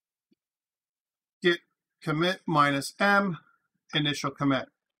 git commit -m, initial commit.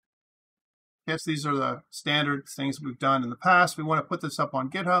 Yes, these are the standard things we've done in the past. We want to put this up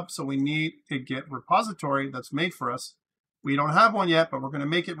on GitHub, so we need a Git repository that's made for us. We don't have one yet, but we're going to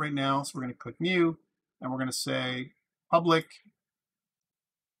make it right now. So we're going to click New, and we're going to say public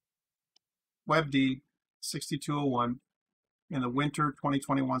WEBD6201 in the winter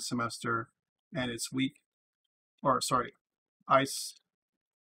 2021 semester, and it's ICE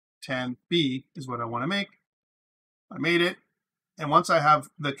 10B is what I want to make. I made it. And once I have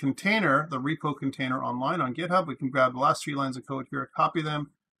the container, the repo container online on GitHub, we can grab the last 3 lines of code here, copy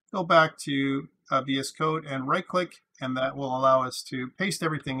them, go back to VS Code and right click, and that will allow us to paste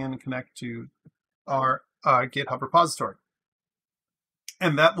everything in and connect to our GitHub repository.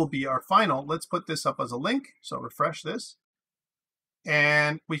 And that will be our final. Let's put this up as a link. So refresh this.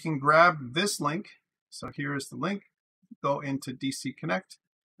 And we can grab this link. So here is the link. Go into DC Connect.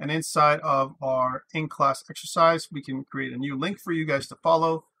 And inside of our in-class exercise, we can create a new link for you guys to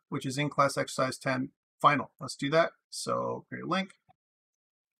follow, which is in-class exercise 10 final. Let's do that. So create a link.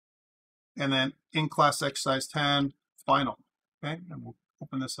 And then in-class exercise 10 final. Okay, and we'll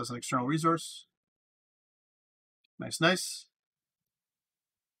open this as an external resource. Nice, nice.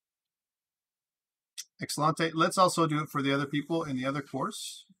 Excellente. Let's also do it for the other people in the other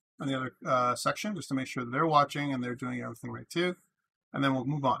course, in the other section, just to make sure that they're watching and they're doing everything right too. And then we'll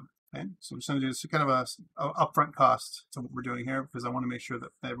move on. Okay, so we're just going to do this kind of a upfront cost to what we're doing here, because I want to make sure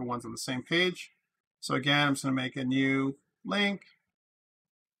that everyone's on the same page. So again, I'm just going to make a new link,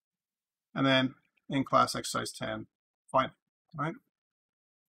 and then in class exercise 10 final. All right,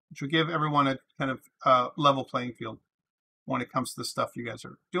 which will give everyone a kind of level playing field when it comes to the stuff you guys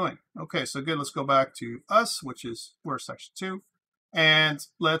are doing. Okay, so good. Let's go back to us, which is we're section 2, and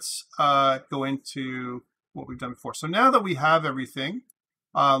let's go into what we've done before. So now that we have everything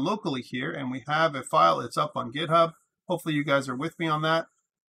locally here, and we have a file, it's up on GitHub. Hopefully you guys are with me on that.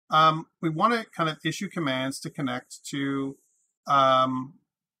 We want to kind of issue commands to connect to our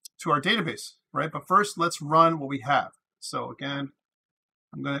database, right? But first, let's run what we have. So again,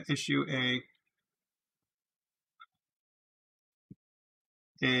 I'm going to issue a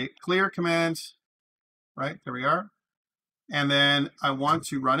a clear command, right? There we are. And then I want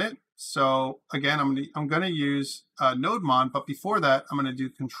to run it. So again, I'm going to use NodeMon, but before that, I'm going to do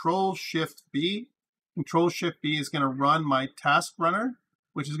Control-Shift-B. Control-Shift-B is going to run my task runner,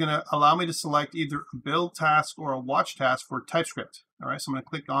 which is going to allow me to select either a build task or a watch task for TypeScript. All right, so I'm going to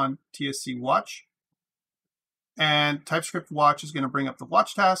click on TSC watch. And TypeScript watch is going to bring up the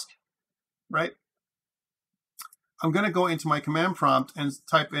watch task, right? I'm going to go into my command prompt and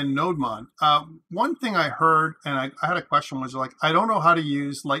type in NodeMon. One thing I heard, and I had a question, was like, I don't know how to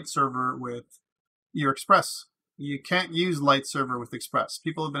use Light Server with your Express. You can't use Light Server with Express.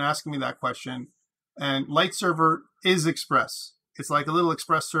 People have been asking me that question, and Light Server is Express. It's like a little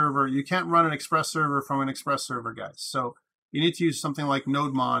Express server. You can't run an Express server from an Express server, guys. So you need to use something like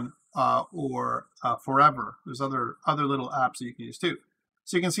NodeMon or Forever. There's other little apps that you can use too.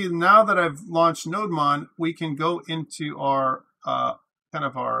 So you can see now that I've launched NodeMon, we can go into our kind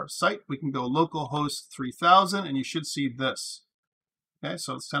of our site. We can go localhost 3000, and you should see this. Okay,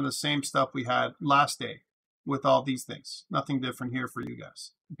 so it's kind of the same stuff we had last day with all these things. Nothing different here for you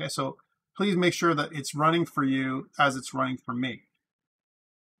guys. Okay, so please make sure that it's running for you as it's running for me.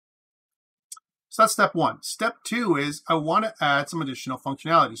 So that's step one. Step two is I want to add some additional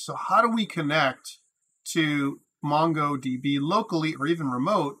functionality. So how do we connect to MongoDB locally or even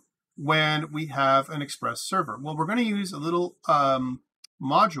remote when we have an Express server? Well, we're going to use a little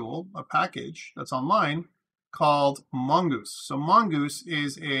module, a package that's online called Mongoose. So Mongoose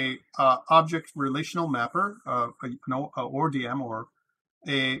is a object relational mapper, or DM, or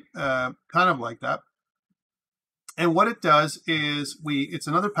a kind of like that. And what it does is it's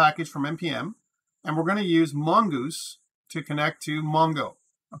another package from NPM, and we're going to use Mongoose to connect to Mongo.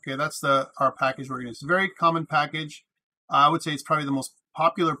 Okay, that's our package we're going to use. It's a very common package. I would say it's probably the most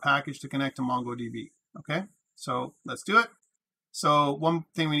popular package to connect to MongoDB. Okay, so let's do it. So one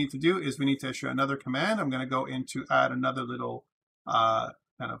thing we need to do is we need to issue another command. I'm going to go in to add another little kind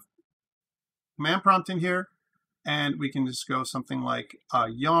of command prompt in here. And we can just go something like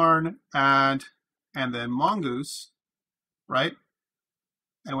yarn add and then Mongoose, right?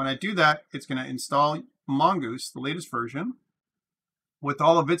 And when I do that, it's going to install Mongoose, the latest version, with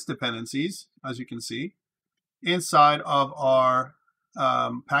all of its dependencies, as you can see, inside of our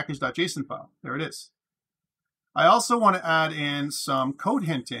package.json file. There it is. I also want to add in some code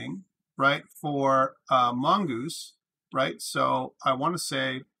hinting, right, for Mongoose, right? So I want to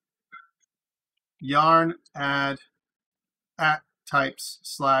say yarn add at types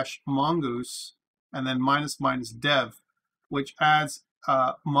 / Mongoose and then -- dev, which adds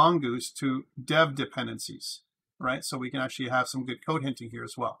Mongoose to dev dependencies, right? So we can actually have some good code hinting here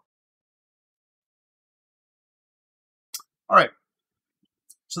as well. All right.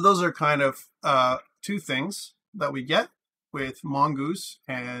 So those are kind of two things that we get with Mongoose,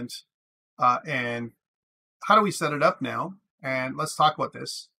 and how do we set it up now? And let's talk about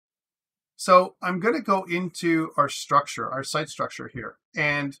this. So I'm going to go into our structure, our site structure here,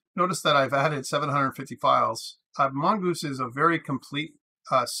 and notice that I've added 750 files. Mongoose is a very complete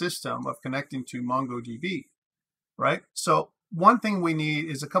system of connecting to MongoDB, right? So one thing we need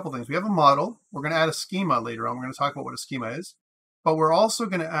is a couple things. We have a model. We're going to add a schema later on. We're going to talk about what a schema is. But we're also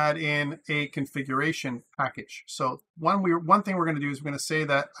going to add in a configuration package. So one thing we're going to do is we're going to say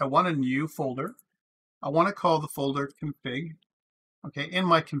that I want a new folder. I want to call the folder config. Okay, in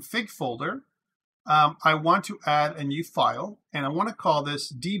my config folder, I want to add a new file, and I want to call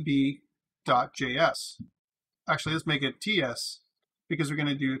this db.js. Actually, let's make it ts, because we're going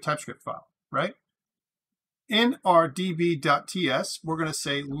to do a TypeScript file, right? In our db.ts, we're going to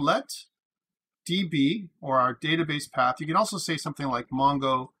say let DB, or our database path. You can also say something like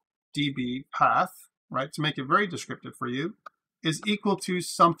MongoDB path, right, to make it very descriptive for you, is equal to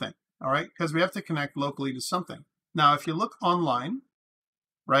something, all right, because we have to connect locally to something. Now, if you look online,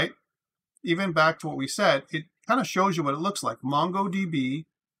 right, even back to what we said, it kind of shows you what it looks like. MongoDB :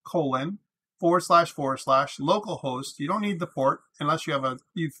 / localhost. You don't need the port unless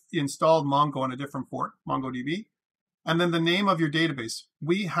you've installed Mongo on a different port, MongoDB. And then the name of your database.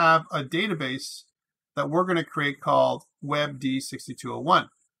 We have a database that we're going to create called WEBD6201.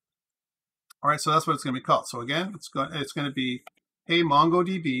 All right, so that's what it's going to be called. So again, it's going to be, hey,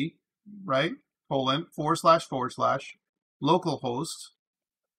 MongoDB, right, : / localhost,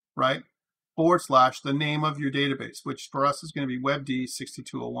 right, / the name of your database, which for us is going to be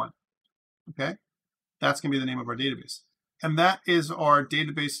WEBD6201. Okay, that's going to be the name of our database. And that is our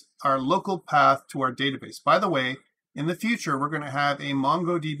database, our local path to our database. By the way, in the future, we're going to have a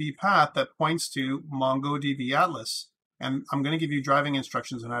MongoDB path that points to MongoDB Atlas. And I'm going to give you driving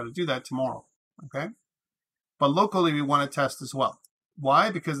instructions on how to do that tomorrow. Okay, but locally, we want to test as well.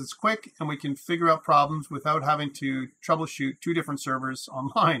 Why? Because it's quick and we can figure out problems without having to troubleshoot 2 different servers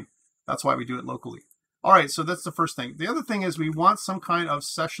online. That's why we do it locally. All right, so that's the first thing. The other thing is we want some kind of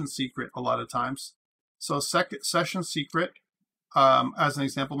session secret a lot of times. So session secret, as an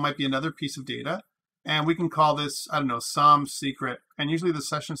example, might be another piece of data. And we can call this, I don't know, some secret. And usually the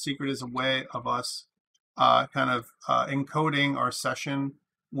session secret is a way of us encoding our session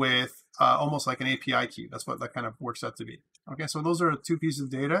with almost like an API key. That's what that kind of works out to be. Okay, so those are 2 pieces of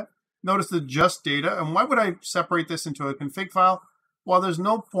data. Notice the just data. And why would I separate this into a config file? Well, there's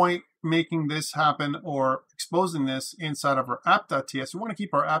no point making this happen or exposing this inside of our app.ts. We want to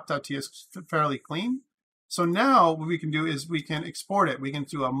keep our app.ts fairly clean. So now what we can do is we can export it. We can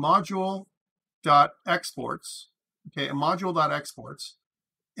do a module.exports. Okay, a module.exports.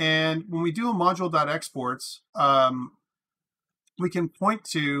 And when we do a module.exports, we can point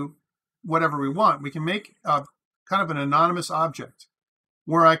to whatever we want. We can make a kind of an anonymous object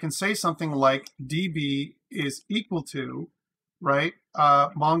where I can say something like db is equal to, right,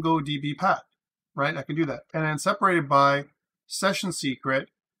 MongoDB path, right? I can do that. And then separated by session secret,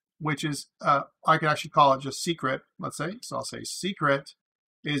 which is, I could actually call it just secret, let's say. So I'll say secret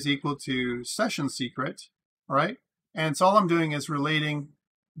is equal to session secret, right? And so all I'm doing is relating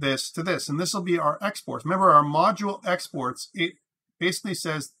this to this. And this will be our exports. Remember, our module exports, it basically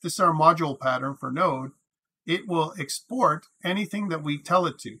says this is our module pattern for Node. It will export anything that we tell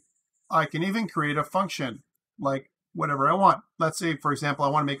it to. I can even create a function like whatever I want. Let's say, for example, I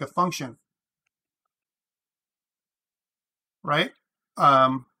want to make a function, right?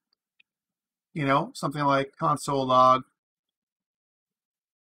 You know, something like console log,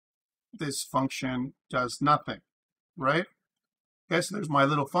 this function does nothing, right? Okay, so there's my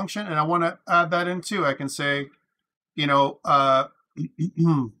little function, and I want to add that in too. I can say, you know, I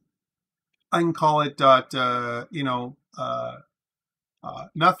can call it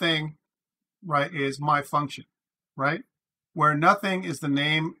nothing, right, is my function, right? Where nothing is the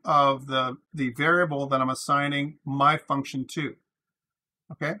name of the variable that I'm assigning my function to.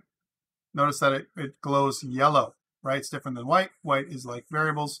 Okay, notice that it glows yellow, right? It's different than white. White is like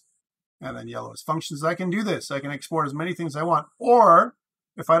variables, and then yellow is functions. I can do this. I can export as many things as I want. Or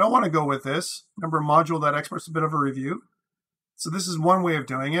if I don't want to go with this, remember module.export's a bit of a review. So this is one way of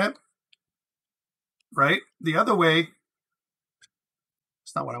doing it, right? The other way,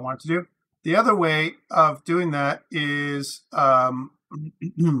 it's not what I wanted to do. The other way of doing that is, wow.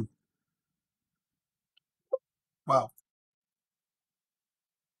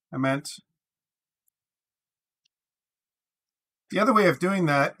 The other way of doing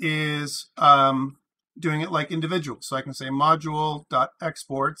that is doing it like individuals. So I can say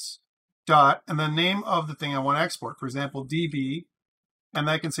module.exports and the name of the thing I want to export, for example, DB, and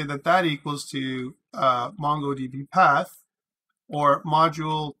I can say that that equals to MongoDB path, or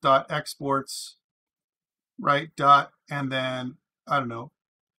module.exports, right, and then, I don't know,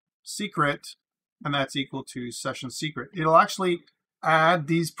 secret, and that's equal to session secret. It'll actually add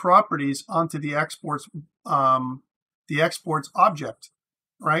these properties onto the exports object,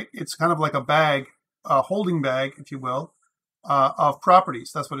 right? It's kind of like a bag, a holding bag, if you will, of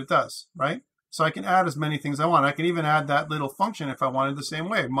properties. That's what it does, right? So I can add as many things I want. I can even add that little function if I wanted the same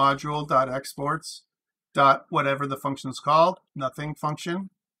way, module.exports whatever the function is called, nothing function.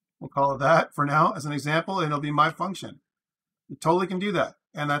 We'll call it that for now as an example, and it'll be my function. You totally can do that,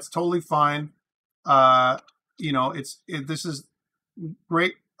 and that's totally fine. You know, this is a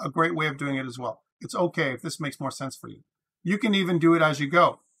great way of doing it as well. It's okay if this makes more sense for you. You can even do it as you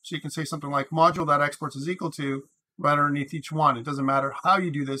go. So you can say something like module.exports is equal to right underneath each one. It doesn't matter how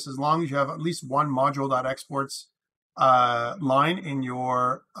you do this, as long as you have at least one module.exports line in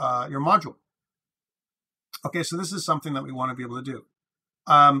your module. Okay, so this is something that we want to be able to do.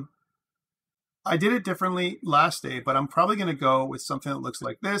 I did it differently last day, but I'm probably going to go with something that looks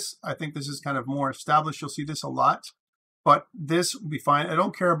like this. I think this is kind of more established. You'll see this a lot, but this will be fine. I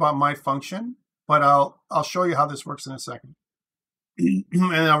don't care about my function, but I'll show you how this works in a second.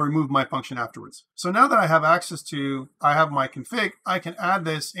 And I'll remove my function afterwards. So now that I have access to, I have my config, I can add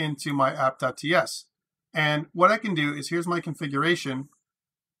this into my app.ts. And what I can do is, here's my configuration.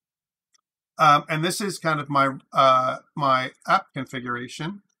 And this is kind of my my app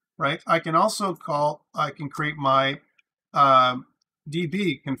configuration, right? I can also create my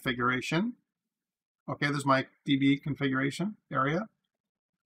DB configuration. Okay, there's my DB configuration area.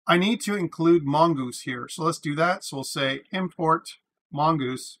 I need to include Mongoose here. So let's do that. So we'll say import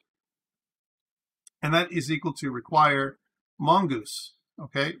Mongoose, and that is equal to require Mongoose,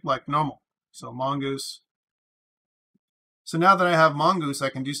 okay, like normal. So Mongoose. So now that I have Mongoose, I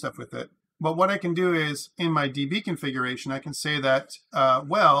can do stuff with it. But what I can do is in my DB configuration, I can say that,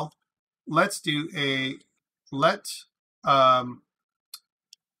 well, let's do a let DB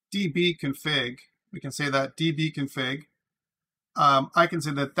config. We can say that DB config. I can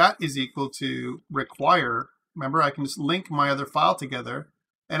say that that is equal to require. Remember, I can just link my other file together.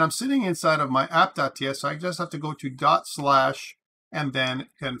 And I'm sitting inside of my app.ts, so I just have to go to / and then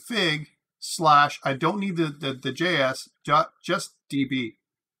config / I don't need the JS, just DB,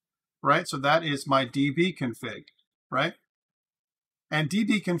 right? So that is my DB config, right? And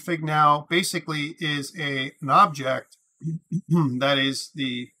DB config now basically is an object that is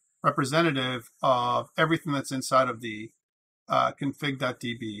the representative of everything that's inside of the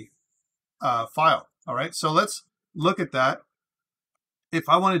config.db file. All right, so let's look at that. If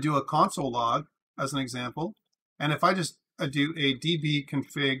I want to do a console log as an example, and if I just do a db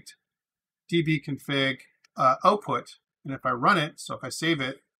config output, and if I run it, so if I save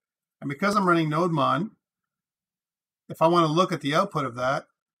it, and because I'm running NodeMon, if I want to look at the output of that,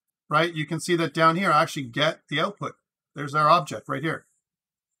 right, you can see that down here I actually get the output. There's our object right here.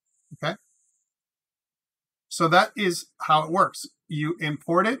 Okay. So that is how it works. You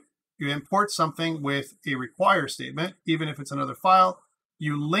import it. You import something with a require statement, even if it's another file.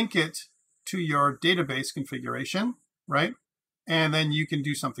 You link it to your database configuration, right? And then you can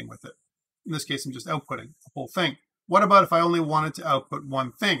do something with it. In this case, I'm just outputting the whole thing. What about if I only wanted to output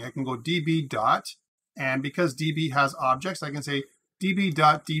one thing? I can go db dot, and because db has objects, I can say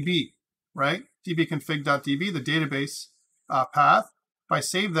db.db, right? dbconfig.db, the database path. If I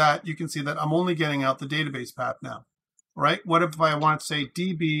save that, you can see that I'm only getting out the database path now, right? What if I want to say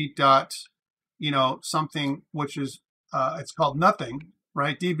db dot, something which is, it's called nothing,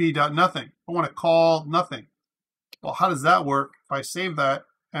 right? db dot nothing. I want to call nothing. Well, how does that work? If I save that,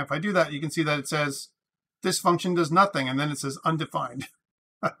 and if I do that, you can see that it says this function does nothing, and then it says undefined.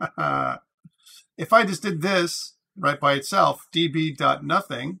 If I just did this right by itself, db dot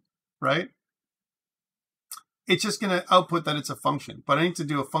nothing, right? It's just going to output that it's a function, but I need to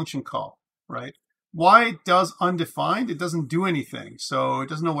do a function call, right? Why it does undefined? It doesn't do anything, so it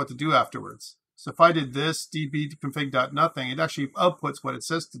doesn't know what to do afterwards. So if I did this db config dot nothing, it actually outputs what it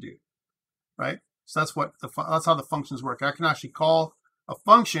says to do, right? So that's how the functions work. I can actually call a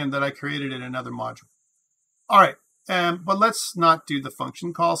function that I created in another module. All right, but let's not do the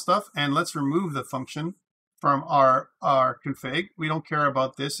function call stuff, and let's remove the function from our config. We don't care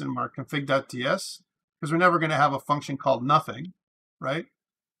about this in our config.ts because we're never going to have a function called nothing, right?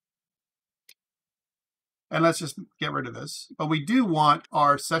 And let's just get rid of this. But we do want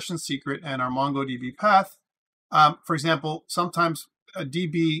our session secret and our MongoDB path. For example, sometimes a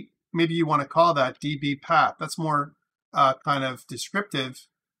DB, maybe you want to call that DB path. That's more kind of descriptive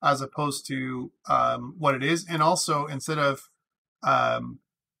as opposed to what it is. And also instead of,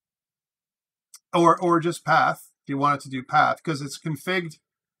 or just path, if you want it to do path, because it's configured,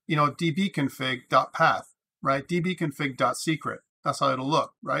 dbconfig.path, right? dbconfig.secret. That's how it'll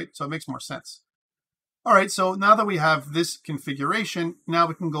look, right? So it makes more sense. All right, so now that we have this configuration, now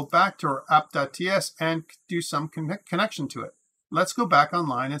we can go back to our app.ts and do some connection to it. Let's go back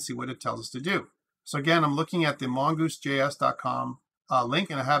online and see what it tells us to do. So again, I'm looking at the mongoosejs.com link,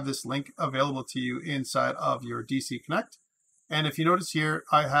 and I have this link available to you inside of your DC Connect. And if you notice here,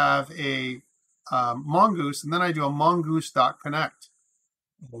 I have a mongoose, and then I do a mongoose.connect.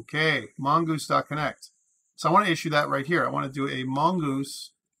 Okay, mongoose.connect. So I want to issue that right here. I want to do a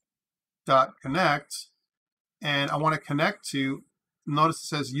mongoose.connect, and I want to connect to, notice it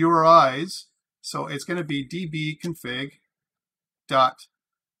says URIs, so it's going to be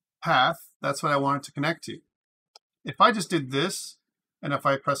dbconfig.path. That's what I want it to connect to. If I just did this, and if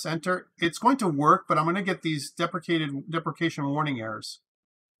I press enter, it's going to work, but I'm going to get these deprecation warning errors.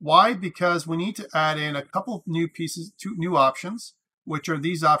 Why? Because we need to add in a couple new pieces, two new options, which are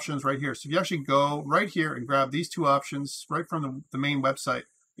these options right here. So if you actually go right here and grab these two options right from the main website,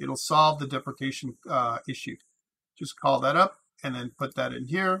 it'll solve the deprecation issue. Just call that up and then put that in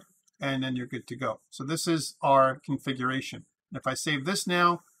here, and then you're good to go. So this is our configuration. And if I save this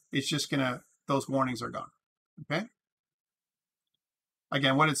now, it's just gonna, those warnings are gone, okay?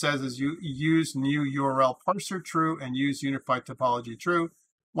 Again, what it says is you use new URL parser true and use unified topology true.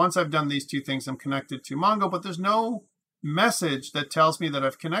 Once I've done these two things, I'm connected to Mongo, but there's no message that tells me that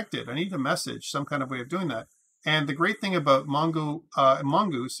I've connected. I need a message, some kind of way of doing that. And the great thing about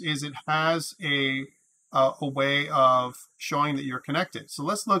Mongoose is it has a way of showing that you're connected. So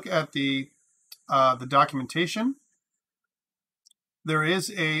let's look at the documentation. There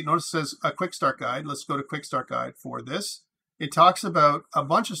is a, notice it says a quick start guide. Let's go to quick start guide for this. It talks about a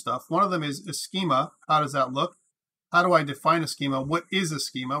bunch of stuff. One of them is a schema. How does that look? how do I define a schema? What is a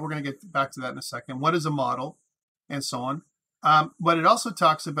schema? We're going to get back to that in a second. What is a model? And so on. But it also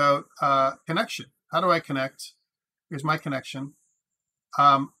talks about connection. How do I connect? Here's my connection.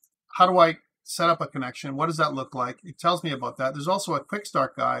 How do I set up a connection? What does that look like? It tells me about that. There's also a quick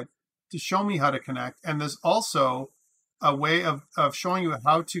start guide to show me how to connect. And there's also a way of showing you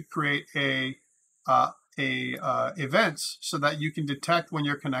how to create a events so that you can detect when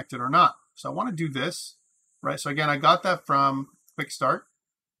you're connected or not. So I want to do this, right? So again, I got that from quick start.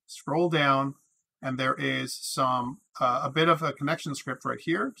 Scroll down, and there is some a bit of a connection script right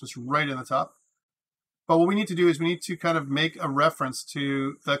here, just right in the top. But what we need to do is we need to kind of make a reference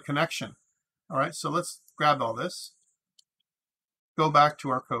to the connection. All right, so let's grab all this, go back to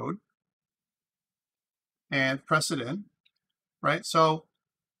our code, and press it in, right? So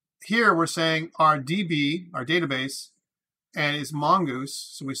here we're saying our DB, our database, and is Mongoose.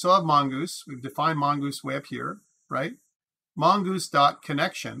 So we still have Mongoose. We've defined Mongoose way up here, right?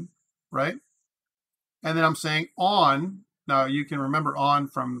 Mongoose.connection, right? And then I'm saying on. Now you can remember on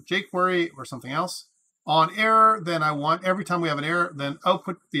from jQuery or something else. On error, then I want every time we have an error, then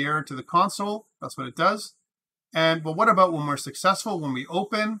output the error to the console. That's what it does. But what about when we're successful? When we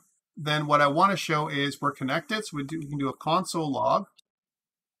open, then what I want to show is we're connected. So we can do a console log.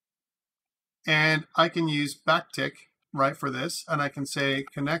 And I can use backtick, right, for this. And I can say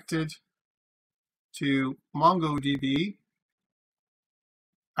connected to MongoDB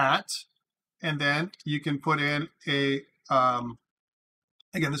at, and then you can put in a,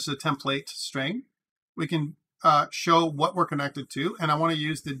 again, this is a template string. We can show what we're connected to, and I want to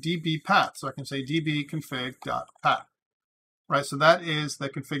use the DB path. So I can say dbconfig.path, right? So that is the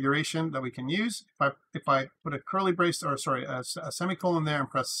configuration that we can use. If I put a curly brace, or sorry, a semicolon there and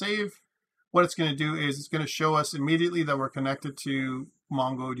press save, what it's going to do is it's going to show us immediately that we're connected to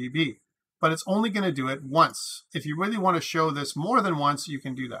MongoDB. But it's only going to do it once. If you really want to show this more than once, you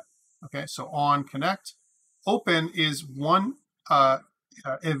can do that. Okay, so on connect. Open is one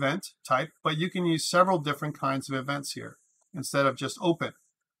event type, but you can use several different kinds of events here instead of just open.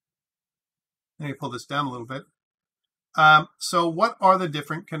 Let me pull this down a little bit. So what are the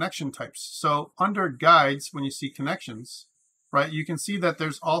different connection types? So under guides, when you see connections, right, you can see that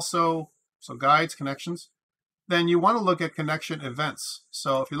there's also, so guides, connections, then you want to look at connection events.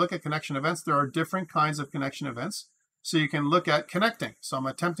 So if you look at connection events, there are different kinds of connection events. So you can look at connecting. So I'm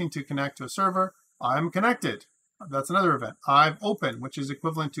attempting to connect to a server. I'm connected. That's another event. I've opened, which is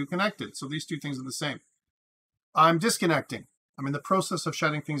equivalent to connected. So these two things are the same. I'm disconnecting. I'm in the process of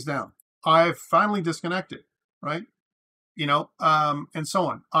shutting things down. I've finally disconnected, right? You know, and so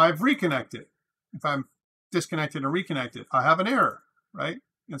on. I've reconnected. If I'm disconnected and reconnected, I have an error, right?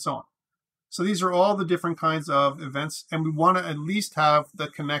 And so on. So these are all the different kinds of events, and we want to at least have the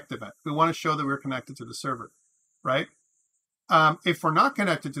connect event. We want to show that we're connected to the server, right? If we're not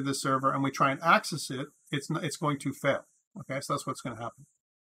connected to the server and we try and access it, it's going to fail. Okay, so that's what's going to happen.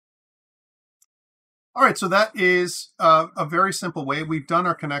 All right, so that is a very simple way. We've done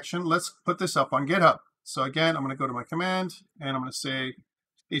our connection. Let's put this up on GitHub. So again, I'm going to go to my command, and I'm going to say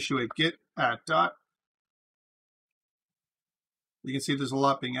issue a git add dot. You can see there's a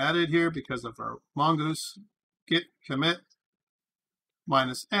lot being added here because of our Mongoose. Git commit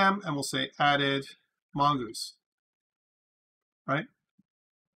 -m, and we'll say added Mongoose, right?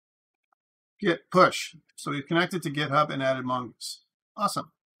 Git push. So we've connected to GitHub and added Mongoose.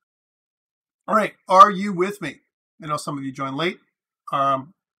 Awesome. All right, are you with me? I know some of you joined late. I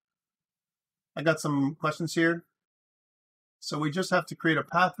got some questions here. So we just have to create a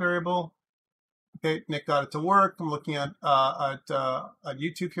path variable. Okay, Nick got it to work. I'm looking at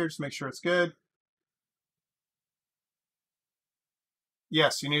YouTube here just to make sure it's good.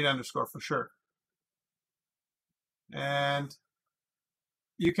 Yes, you need underscore for sure. And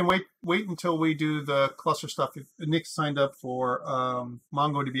you can wait until we do the cluster stuff. If Nick signed up for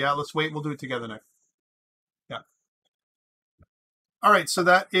MongoDB Atlas, wait, we'll do it together, Nick. Yeah. All right, so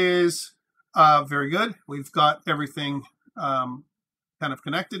that is very good. We've got everything kind of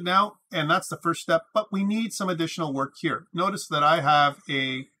connected now, and that's the first step, but we need some additional work here. Notice that I have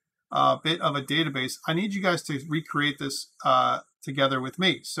a bit of a database. I need you guys to recreate this together with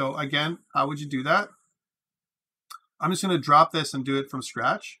me. So again, how would you do that? I'm just going to drop this and do it from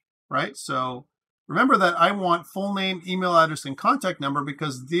scratch, right? So remember that I want full name, email address, and contact number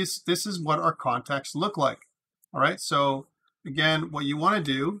because this is what our contacts look like. All right, so again, what you want to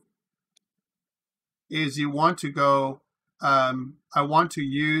do is you want to go, I want to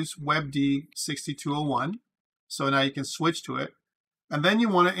use WEBD6201. So now you can switch to it. And then you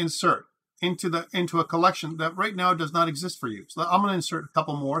want to insert into a collection that right now does not exist for you. So I'm going to insert a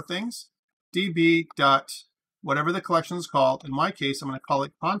couple more things. db.connection whatever the collection is called. In my case, I'm going to call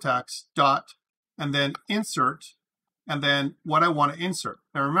it contacts dot, and then insert, and then what I want to insert.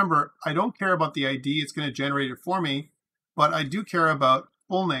 Now remember, I don't care about the ID. It's going to generate it for me, but I do care about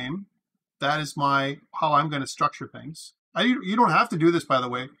full name. That is how I'm going to structure things. You don't have to do this, by the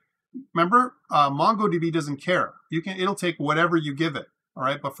way. Remember, MongoDB doesn't care. It'll take whatever you give it. All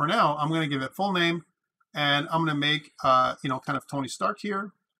right, but for now, I'm going to give it full name, and I'm going to make kind of Tony Stark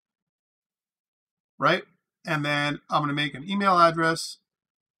here, right? And then I'm going to make an email address,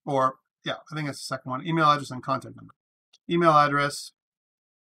 or yeah, I think that's the second one. Email address and contact number. Email address.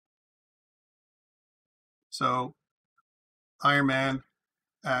 So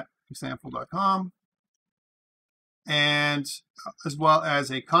ironman@example.com, and as well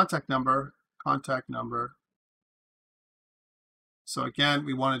as a contact number. So again,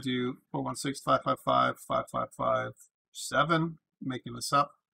 we want to do 416-555-5557, making this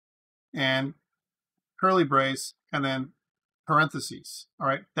up, and curly brace, and then parentheses. All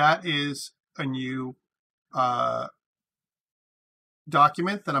right, that is a new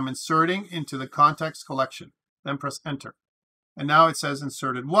document that I'm inserting into the contacts collection. Then press enter. And now it says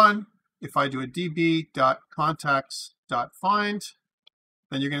inserted 1. If I do a db.contacts.find,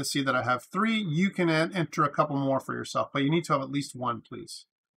 then you're going to see that I have 3. You can enter a couple more for yourself, but you need to have at least 1, please.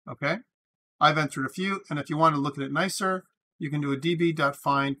 Okay? I've entered a few, and if you want to look at it nicer, you can do a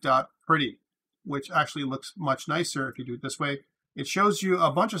db.find.pretty, which actually looks much nicer if you do it this way. It shows you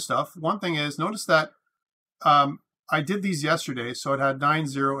a bunch of stuff. One thing is, notice that I did these yesterday, so it had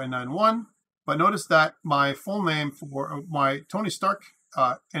 9.0 and 9.1, but notice that my full name for my Tony Stark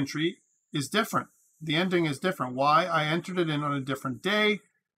entry is different. The ending is different. Why? I entered it in on a different day,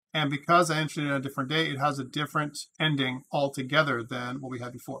 and because I entered it on a different day, it has a different ending altogether than what we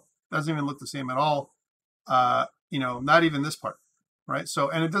had before. It doesn't even look the same at all. Not even this part, right?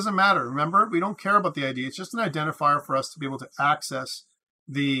 So, and it doesn't matter. Remember, we don't care about the ID. It's just an identifier for us to be able to access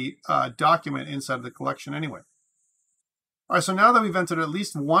the document inside of the collection anyway. All right, so now that we've entered at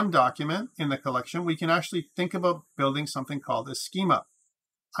least 1 document in the collection, we can actually think about building something called a schema.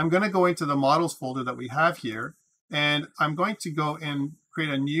 I'm going to go into the models folder that we have here, and I'm going to go and create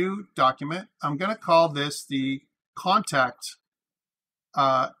a new document. I'm going to call this the contact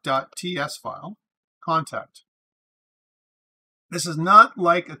 .ts file, contact. This is not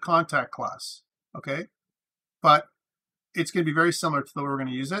like a contact class, okay? But it's going to be very similar to the way we're going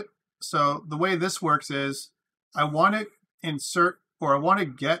to use it. So the way this works is I want to insert, or I want to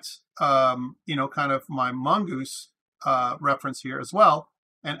get, kind of my Mongoose reference here as well,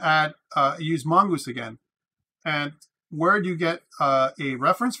 and add, use Mongoose again. And where do you get a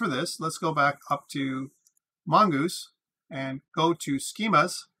reference for this? Let's go back up to Mongoose and go to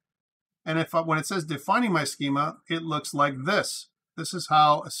schemas. And when it says defining my schema, it looks like this. This is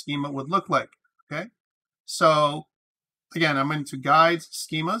how a schema would look like, okay? So again, I'm into guides,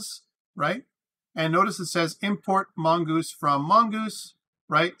 schemas, right? And notice it says import Mongoose from Mongoose,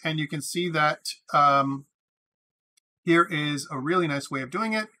 right? And you can see that here is a really nice way of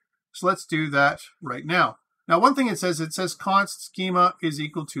doing it. So let's do that right now. Now, one thing it says const schema is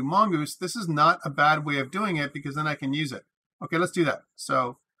equal to Mongoose. This is not a bad way of doing it because then I can use it. Okay, let's do that.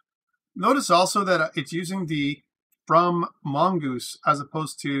 So notice also that it's using the from Mongoose as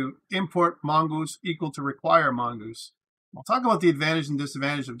opposed to import Mongoose equal to require Mongoose. I'll talk about the advantage and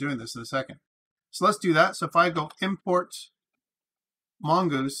disadvantage of doing this in a second. So let's do that. So if I go import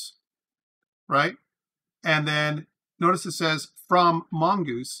Mongoose, right? And then notice it says from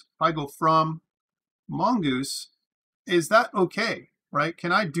Mongoose. If I go from Mongoose, is that okay, right?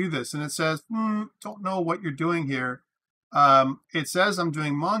 Can I do this? And it says, don't know what you're doing here. It says I'm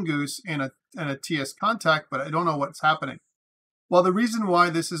doing Mongoose in a TS contact, but I don't know what's happening. Well, the reason why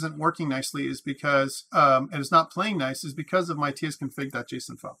this isn't working nicely is because, and it's not playing nice, is because of my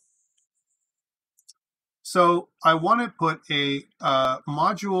tsconfig.json file. So I want to put a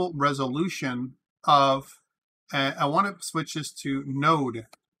module resolution of, I want to switch this to node,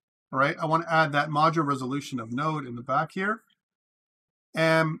 all right? I want to add that module resolution of node in the back here.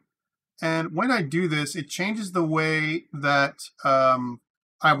 And when I do this, it changes the way that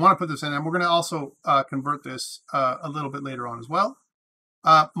I want to put this in. And we're going to also convert this a little bit later on as well.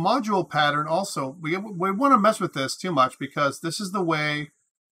 Module pattern also, we want to mess with this too much because this is the way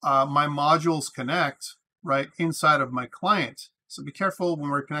my modules connect, right, inside of my client. So be careful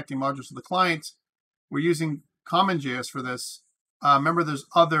when we're connecting modules to the client. We're using CommonJS for this. Remember, there's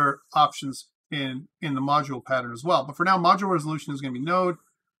other options in the module pattern as well. But for now, module resolution is going to be node.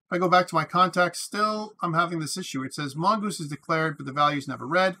 If I go back to my contacts, still I'm having this issue. It says Mongoose is declared, but the value is never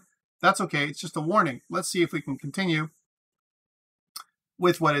read. That's okay. It's just a warning. Let's see if we can continue.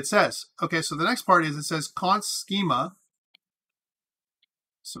 with what it says. Okay, so the next part is it says const schema.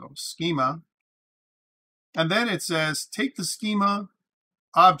 So schema. And then it says take the schema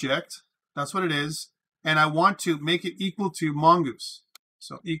object, that's what it is, and I want to make it equal to Mongoose.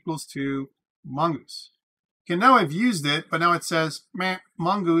 So equals to Mongoose. Okay, now I've used it, but now it says, meh,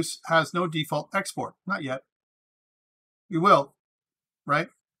 Mongoose has no default export. Not yet. We will, right?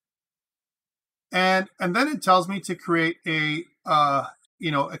 And then it tells me to create a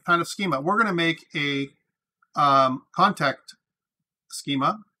a kind of schema. We're going to make a contact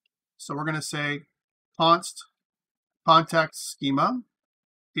schema. So we're going to say const contact schema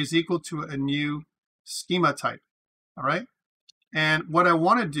is equal to a new schema type. All right. And what I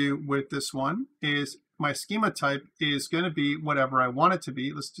want to do with this one is my schema type is going to be whatever I want it to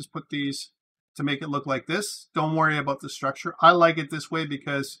be. Let's just put these to make it look like this. Don't worry about the structure. I like it this way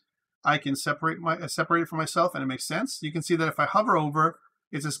because I can separate it from myself and it makes sense. You can see that if I hover over,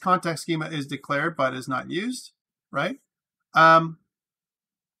 it says contact schema is declared but is not used, right? And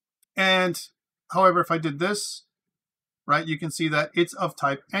however, if I did this, right, you can see that it's of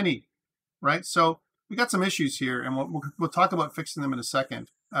type any, right? So we got some issues here, and we'll talk about fixing them in a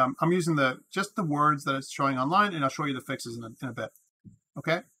second. I'm using just the words that it's showing online, and I'll show you the fixes in a bit.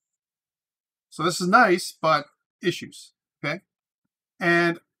 Okay. So this is nice, but issues. Okay.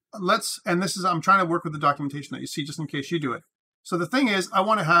 And I'm trying to work with the documentation that you see just in case you do it. So the thing is, I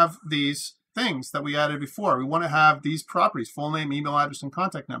want to have these things that we added before. We want to have these properties: full name, email address, and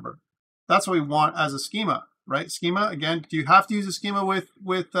contact number. That's what we want as a schema. Right? Schema, again, do you have to use a schema with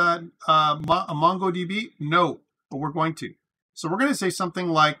a MongoDB? No, but we're going to. So we're going to say something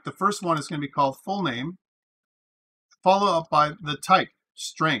like the first one is going to be called full name, followed up by the type,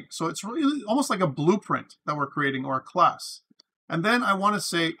 string. So it's really almost like a blueprint that we're creating, or a class. And then I want to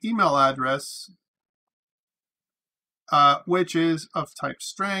say email address, which is of type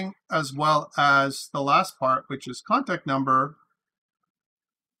string, as well as the last part, which is contact number,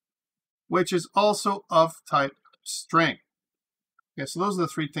 which is also of type string. Okay, so those are the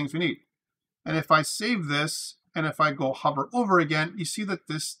three things we need. And if I save this, and if I go hover over again, you see that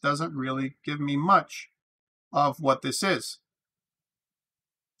this doesn't really give me much of what this is.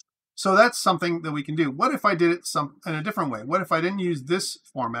 So that's something that we can do. What if I did it in a different way? What if I didn't use this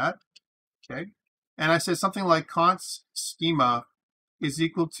format, okay? And I said something like const schema is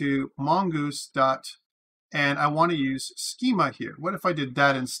equal to mongoose dot, and I want to use schema here. What if I did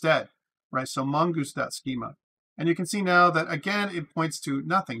that instead? Right, so mongoose.schema. And you can see now that, again, it points to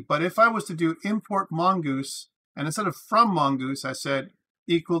nothing. But if I was to do import mongoose, and instead of from mongoose, I said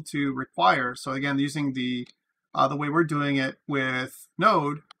equal to require. So again, using the way we're doing it with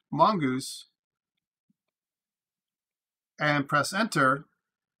Node, mongoose, and press enter,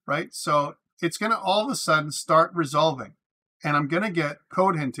 right? So it's going to all of a sudden start resolving. And I'm going to get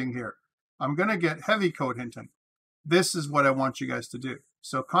code hinting here. I'm going to get heavy code hinting. This is what I want you guys to do.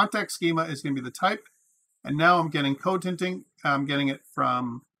 So contact schema is going to be the type, and now I'm getting code hinting. I'm getting it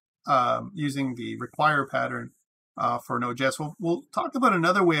from using the require pattern for Node.js. We'll talk about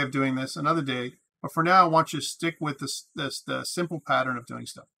another way of doing this another day, but for now I want you to stick with the simple pattern of doing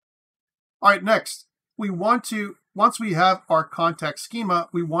stuff. All right, next, we want to, once we have our contact schema,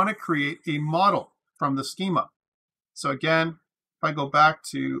 we want to create a model from the schema. So again, if I go back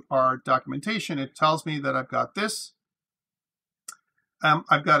to our documentation, it tells me that I've got this.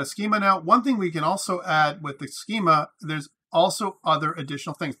 I've got a schema now. One thing we can also add with the schema, there's also other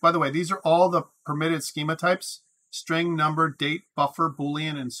additional things. By the way, these are all the permitted schema types: string, number, date, buffer,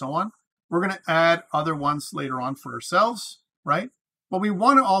 Boolean, and so on. We're going to add other ones later on for ourselves, right? What we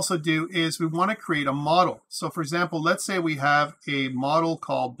want to also do is we want to create a model. So for example, let's say we have a model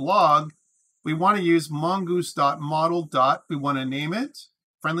called blog. We want to use mongoose.model. We want to name it,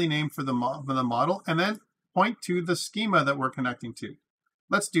 friendly name for the model, and then point to the schema that we're connecting to.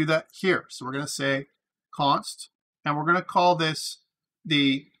 Let's do that here. So we're going to say const, and we're going to call this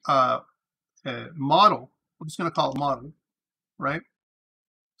the model. We're just going to call it model, right?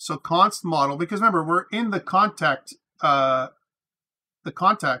 So const model, because remember, we're in the contact file,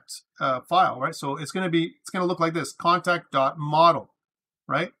 right? So it's going to look like this: contact.model,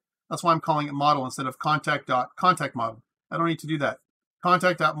 right? That's why I'm calling it model instead of contact model. I don't need to do that.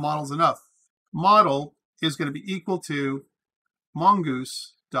 Contact.model is enough. Model is going to be equal to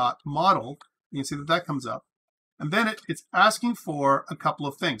mongoose.model. You can see that comes up. And then it's asking for a couple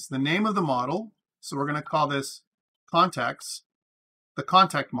of things. The name of the model. So we're going to call this contacts, the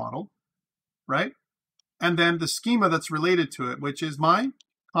contact model, right? And then the schema that's related to it, which is my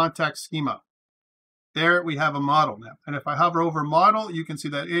contact schema. There we have a model now. And if I hover over model, you can see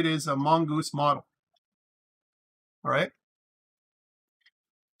that it is a Mongoose model. All right.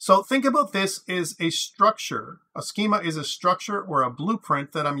 So think about this as a structure. A schema is a structure or a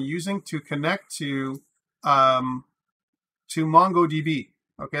blueprint that I'm using to connect to MongoDB.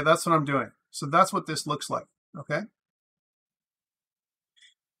 Okay, that's what I'm doing. So that's what this looks like. Okay.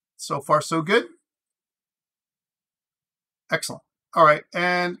 So far, so good. Excellent. All right,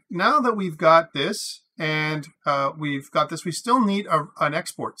 and now that we've got this and we still need an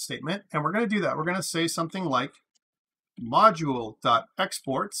export statement, and we're going to do that. We're going to say something like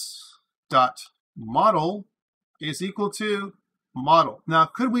module.exports.model is equal to model. Now,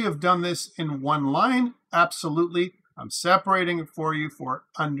 could we have done this in one line? Absolutely. I'm separating it for you for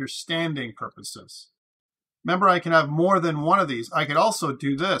understanding purposes. Remember, I can have more than one of these. I could also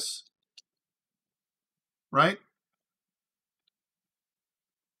do this, right?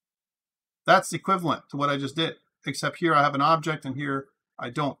 That's equivalent to what I just did, except here I have an object and here I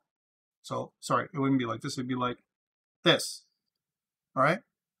don't. So, sorry, it wouldn't be like this. It'd be like this, all right?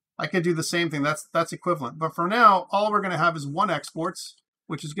 I could do the same thing. That's equivalent. But for now, all we're going to have is one exports,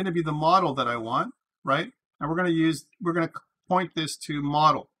 which is going to be the model that I want, right? And we're going to point this to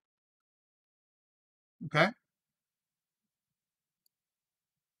model, okay?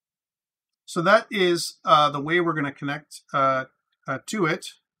 So that is the way we're going to connect to it,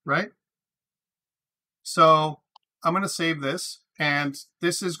 right? So I'm going to save this, and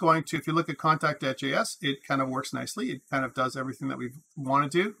this is going to, if you look at contact.js, it kind of works nicely. It kind of does everything that we want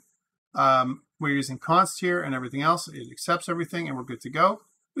to do. We're using const here and everything else. It accepts everything, and we're good to go.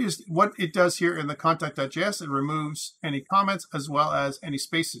 What it does here in the contact.js, it removes any comments as well as any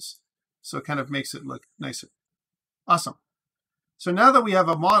spaces. So it kind of makes it look nicer. Awesome. So now that we have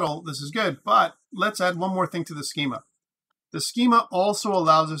a model, this is good, but let's add one more thing to the schema. The schema also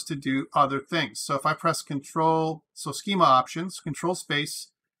allows us to do other things. So if I press Control, so schema options, Control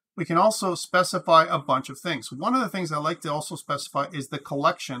space, we can also specify a bunch of things. One of the things I like to also specify is the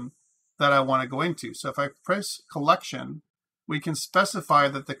collection that I want to go into. So if I press collection, we can specify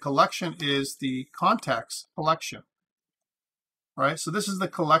that the collection is the contacts collection. All right, so this is the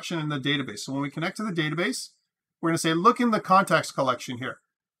collection in the database. So when we connect to the database, we're going to say, look in the contacts collection here.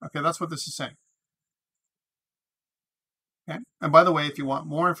 Okay, that's what this is saying. Okay. And by the way, if you want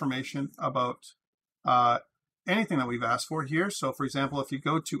more information about anything that we've asked for here, so for example, if you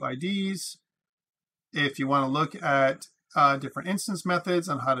go to IDs, if you want to look at different instance methods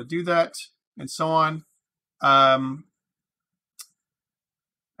on how to do that, and so on, I'm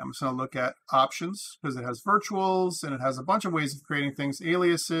just going to look at options because it has virtuals and it has a bunch of ways of creating things,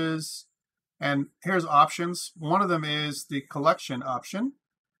 aliases, and here's options. One of them is the collection option.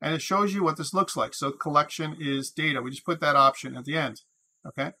 And it shows you what this looks like. So collection is data. We just put that option at the end,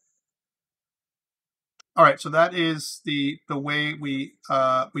 okay? All right, so that is the way we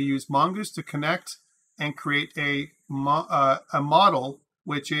use Mongoose to connect and create a model,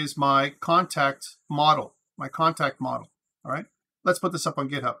 which is my contact model, all right? Let's put this up on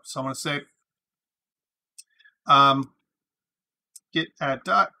GitHub. So I'm gonna say git add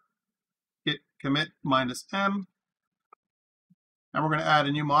dot, git commit -m, and we're going to add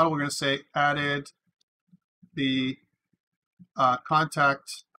a new model. We're going to say added the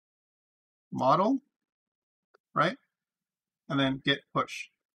contact model, right? And then git push.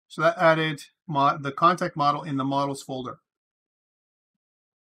 So that added the contact model in the models folder.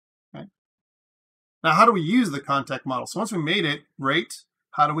 Okay. Now, how do we use the contact model? So once we made it, great.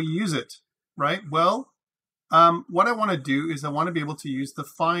 How do we use it, right? Well, what I want to do is I want to be able to use the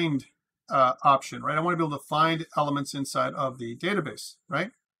find option, right? I want to be able to find elements inside of the database,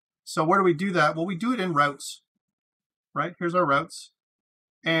 right? So where do we do that? Well, we do it in routes, right? Here's our routes.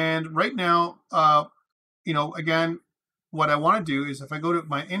 And right now, again, what I want to do is if I go to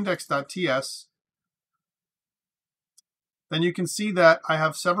my index.ts, then you can see that I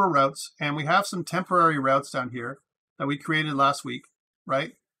have several routes, and we have some temporary routes down here that we created last week,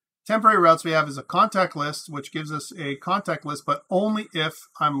 right? Temporary routes we have is a contact list, which gives us a contact list, but only if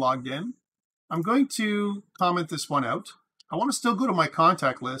I'm logged in. I'm going to comment this one out. I want to still go to my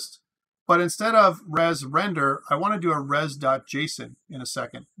contact list, but instead of res render, I want to do a res.json in a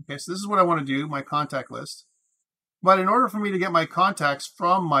second. Okay, so this is what I want to do, my contact list. But in order for me to get my contacts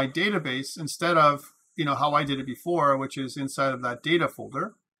from my database, instead of how I did it before, which is inside of that data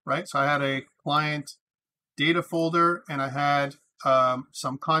folder, right? So I had a client data folder, and I had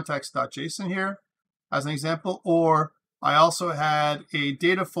some contacts.json here as an example, or I also had a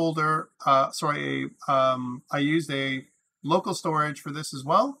data folder, I used a local storage for this as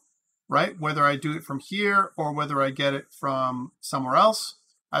well, right? Whether I do it from here or whether I get it from somewhere else.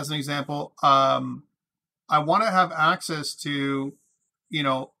 As an example, I want to have access to,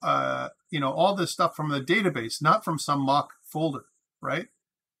 all this stuff from the database, not from some mock folder, right?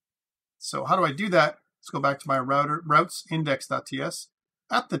 So how do I do that? Let's go back to my routes index.ts.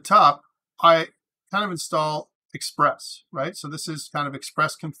 At the top, I kind of install Express, right? So this is kind of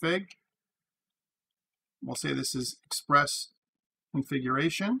Express config. We'll say this is Express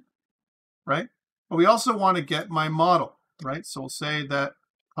configuration, right? But we also want to get my model, right? So we'll say that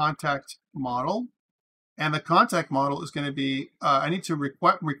contact model, and the contact model is going to be, I need to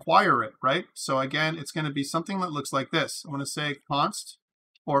require it, right? So again, it's going to be something that looks like this. I'm going to say const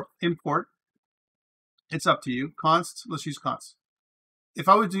or import. It's up to you. Const, let's use const. If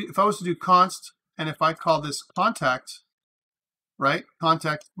I was to do const, and if I call this contact, right?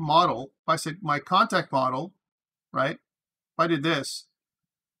 Contact model. If I said my contact model, right? If I did this,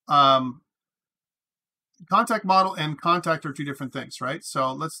 contact model and contact are two different things, right?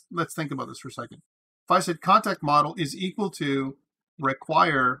 So let's think about this for a second. If I said contact model is equal to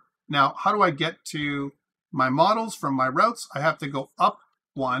require, now how do I get to my models from my routes? I have to go up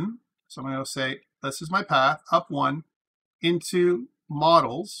one. So I'm going to say this is my path, up one into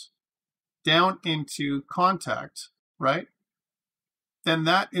models, down into contact, right? Then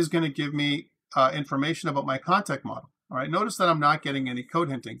that is going to give me information about my contact model. All right, notice that I'm not getting any code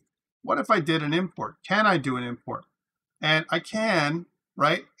hinting. What if I did an import? Can I do an import? And I can,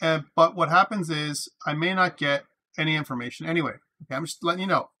 right? But what happens is I may not get any information anyway. Okay, I'm just letting you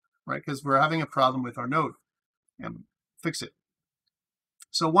know, right? Because we're having a problem with our node, and fix it.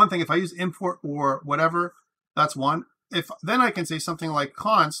 So one thing, if I use import or whatever, that's one. If then I can say something like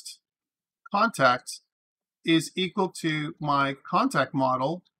const contact is equal to my contact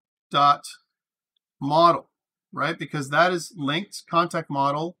model dot model, right? Because that is linked. Contact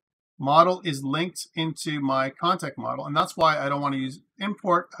model is linked into my contact model, and that's why I don't want to use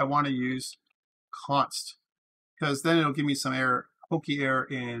import. I want to use const, because then it'll give me some error, hokey error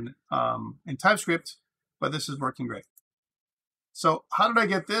in TypeScript. But this is working great. So how did I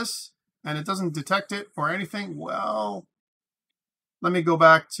get this? And it doesn't detect it or anything. Well, let me go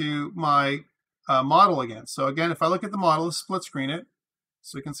back to my model again. So again, if I look at the model, let's split screen it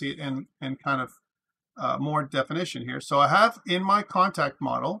so you can see it in kind of more definition here. So I have in my contact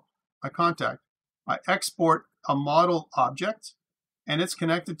model, my contact, I export a model object, and it's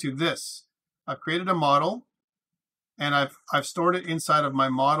connected to this. I've created a model, and I've stored it inside of my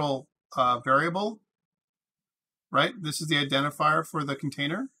model variable, right? This is the identifier for the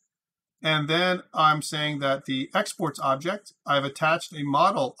container. And then I'm saying that the exports object, I've attached a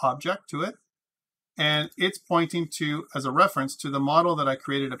model object to it, and it's pointing to, as a reference, to the model that I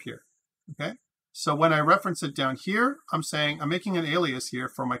created up here, okay? So when I reference it down here, I'm saying, I'm making an alias here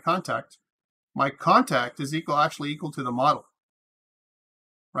for my contact. My contact is actually equal to the model,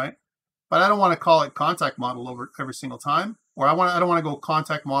 right? But I don't want to call it contact model over every single time, or I don't want to go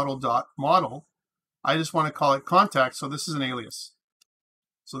contact model dot model. I just want to call it contact, so this is an alias.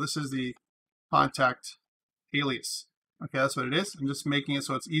 So this is the contact alias. Okay, that's what it is. I'm just making it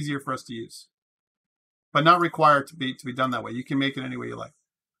so it's easier for us to use, but not required to be done that way. You can make it any way you like.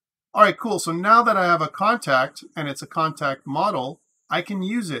 All right, cool. So now that I have a contact and it's a contact model, I can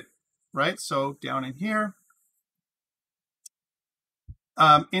use it, right? So down in here,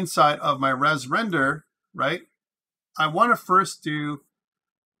 inside of my res render, right? I want to first do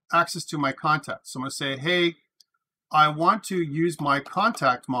access to my contact. So I'm going to say, hey, I want to use my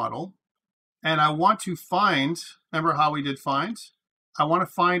contact model, and I want to find, remember how we did find? I want to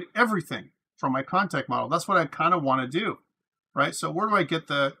find everything from my contact model. That's what I kind of want to do, right? So where do I get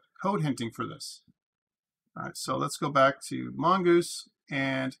the code hinting for this? All right, so let's go back to Mongoose,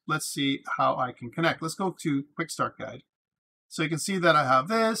 and let's see how I can connect. Let's go to Quick Start Guide. So you can see that I have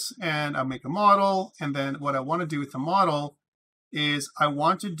this, and I'll make a model, and then what I want to do with the model is I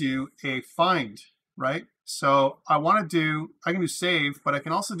want to do a find, right? So I can do save, but I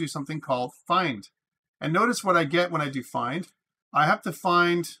can also do something called find. And notice what I get when I do find. I have to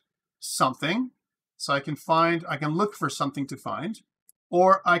find something. So I can look for something to find,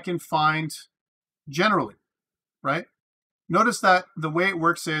 or I can find generally, right? Notice that the way it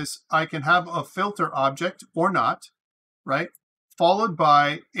works is I can have a filter object or not, right? Followed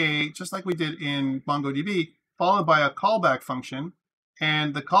by just like we did in MongoDB, followed by a callback function.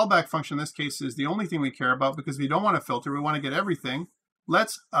 And the callback function in this case is the only thing we care about, because we don't want to filter, we want to get everything.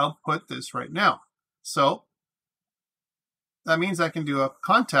 Let's output this right now. So that means I can do a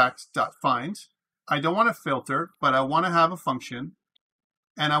contact.find. I don't want to filter, but I want to have a function.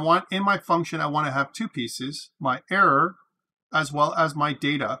 And in my function, I want to have two pieces, my error as well as my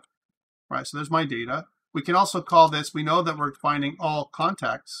data, right? So there's my data. We can also call this, we know that we're finding all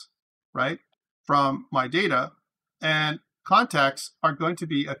contacts, right, from my data. And contacts are going to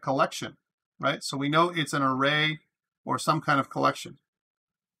be a collection, right? So we know it's an array or some kind of collection.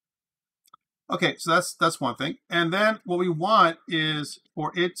 Okay, so that's one thing. And then what we want is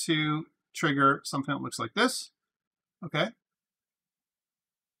for it to trigger something that looks like this. Okay.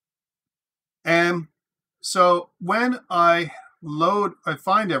 And so when I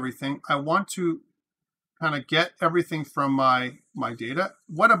find everything, I want to kind of get everything from my data.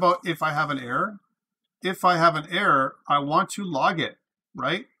 What about if I have an error? If I have an error, I want to log it,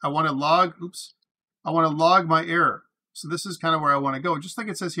 right? I want to log, I want to log my error. So this is kind of where I want to go. Just like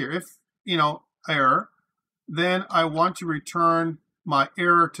it says here, if, error, then I want to return my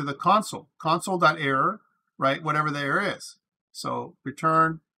error to the console, console.error, right? Whatever the error is. So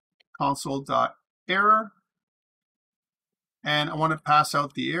return console.error. And I want to pass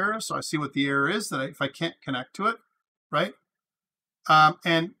out the error. So I see what the error is, that if I can't connect to it, right?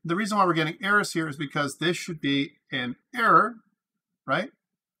 And the reason why we're getting errors here is because this should be an error, right?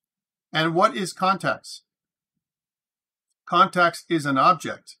 And what is context? Context is an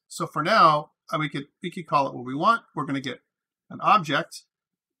object. So for now, we could call it what we want. We're going to get an object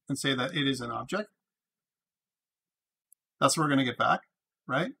and say that it is an object. That's what we're going to get back,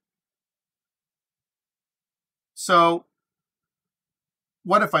 right? So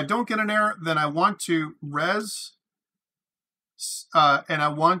what if I don't get an error? Then I want to res, and I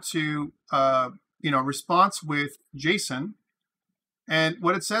want to, response with JSON. And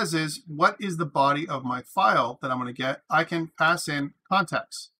what it says is, what is the body of my file that I'm going to get? I can pass in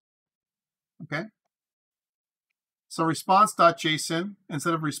context. Okay. So response.json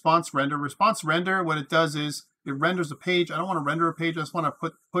instead of response render. Response render, what it does is it renders a page. I don't want to render a page. I just want to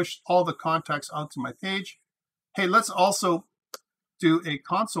push all the context onto my page. Hey, let's also do a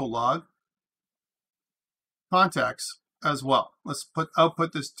console log context as well. Let's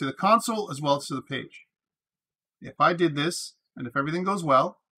output this to the console as well as to the page. If I did this, and if everything goes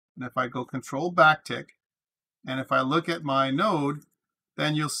well, and if I go control backtick, and if I look at my node,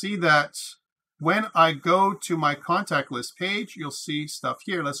 then you'll see that when I go to my contact list page, you'll see stuff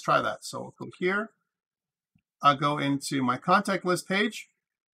here. Let's try that. So I'll go here. I'll go into my contact list page.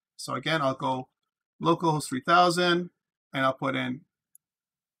 So again, I'll go localhost 3000, and I'll put in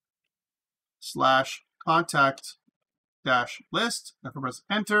 /contact-list. If I press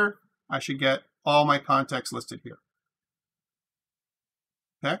enter, I should get all my contacts listed here.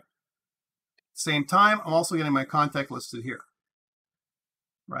 Okay. Same time, I'm also getting my contact listed here,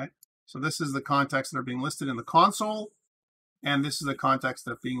 right? So this is the contacts that are being listed in the console, and this is the contacts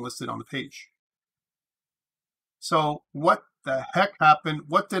that are being listed on the page. So what the heck happened?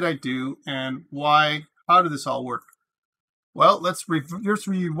 What did I do? And why? How did this all work? Well, let's just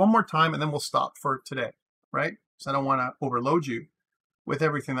review one more time, and then we'll stop for today, right? So I don't want to overload you with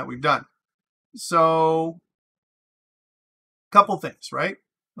everything that we've done. So a couple things, right?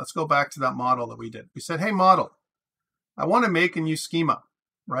 Let's go back to that model that we did. We said, hey, model, I want to make a new schema,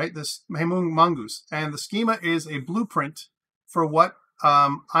 right? This Mongoose. And the schema is a blueprint for what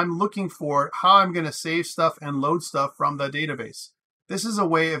I'm looking for, how I'm going to save stuff and load stuff from the database. This is a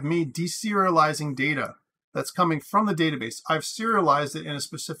way of me deserializing data that's coming from the database. I've serialized it in a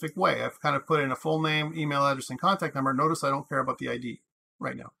specific way. I've kind of put in a full name, email address, and contact number. Notice I don't care about the ID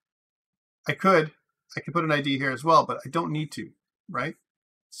right now. I could put an ID here as well, but I don't need to, right?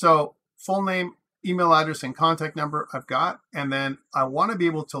 So full name, email address, and contact number I've got. And then I want to be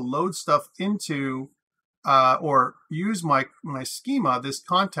able to load stuff into or use my schema, this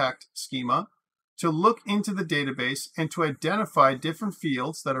contact schema, to look into the database and to identify different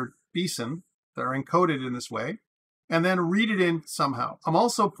fields that are BSON, that are encoded in this way, and then read it in somehow. I'm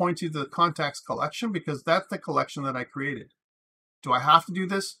also pointing to the contacts collection because that's the collection that I created. Do I have to do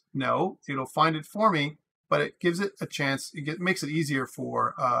this? No, it'll find it for me, but it gives it a chance. It makes it easier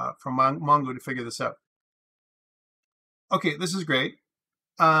for Mongo to figure this out. Okay, this is great.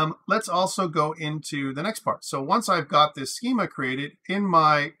 Let's also go into the next part. So once I've got this schema created in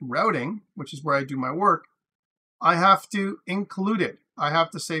my routing, which is where I do my work, I have to include it. I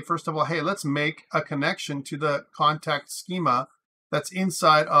have to say, first of all, hey, let's make a connection to the contact schema that's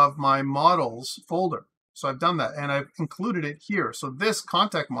inside of my models folder. So I've done that, and I've included it here. So this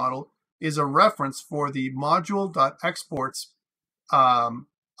contact model is a reference for the module.exports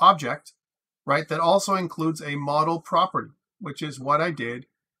object, right? That also includes a model property, which is what I did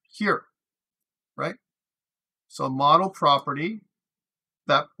here, right? So model property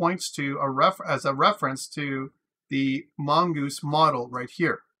that points to as a reference to the Mongoose model right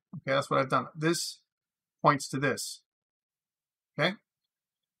here. Okay, that's what I've done. This points to this. Okay,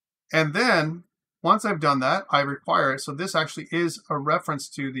 and then once I've done that, I require it. So this actually is a reference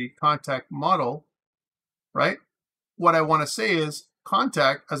to the contact model, right? What I want to say is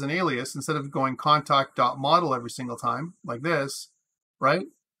contact as an alias, instead of going contact.model every single time like this, right?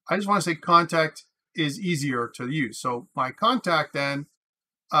 I just want to say contact is easier to use. So my contact then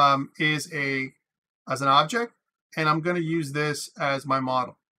is as an object, and I'm going to use this as my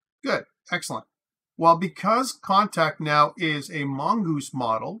model. Good, excellent. Well, because contact now is a Mongoose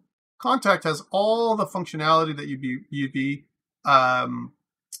model, contact has all the functionality that you'd be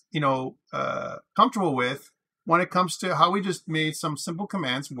comfortable with when it comes to how we just made some simple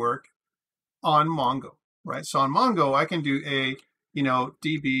commands work on Mongo, right? So on Mongo, I can do a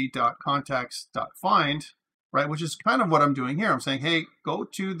db.contacts.find, right, which is kind of what I'm doing here. I'm saying, hey, go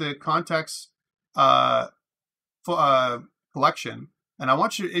to the contacts collection, and I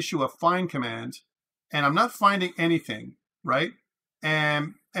want you to issue a find command, and I'm not finding anything, right?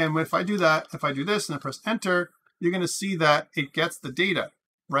 And if I do that, if I do this and I press enter, you're going to see that it gets the data,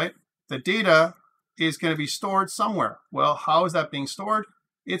 right? The data is going to be stored somewhere. Well, how is that being stored?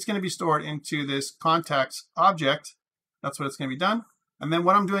 It's going to be stored into this contacts object. That's what it's going to be done. And then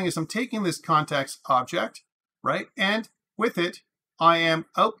what I'm doing is I'm taking this contacts object, right? And with it, I am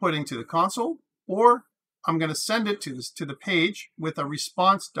outputting to the console, or I'm going to send it to the page with a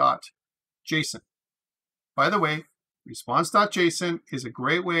response.json. By the way, response.json is a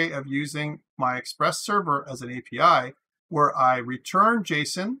great way of using my Express server as an API, where I return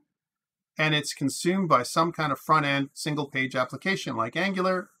JSON and it's consumed by some kind of front-end single page application like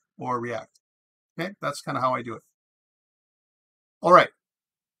Angular or React. Okay, that's kind of how I do it. All right,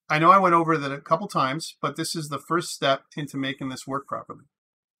 I know I went over that a couple times, but this is the first step into making this work properly.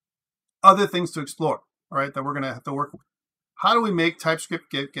 Other things to explore, all right, that we're going to have to work with. How do we make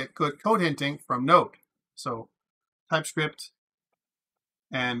TypeScript get good code hinting from Node? So TypeScript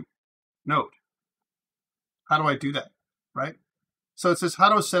and Node. How do I do that, right? So it says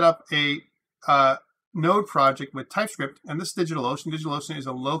how to set up a Node project with TypeScript, and this is DigitalOcean. DigitalOcean is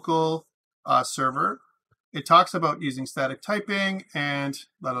a local server. It talks about using static typing and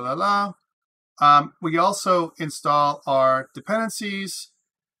we also install our dependencies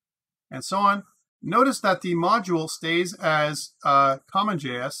and so on. Notice that the module stays as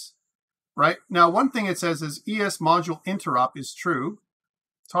CommonJS, right? Now, one thing it says is ES module interop is true.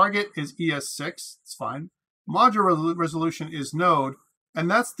 Target is ES6, it's fine. Module resolution is Node, and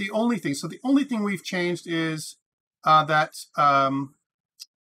that's the only thing. So the only thing we've changed is that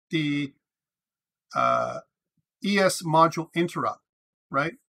the ES module interop,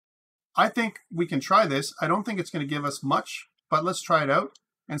 right? I think we can try this. I don't think it's going to give us much, but let's try it out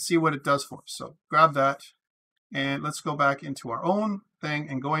and see what it does for us. So grab that, and let's go back into our own thing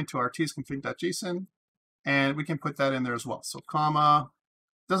and go into our tsconfig.json, and we can put that in there as well. So comma,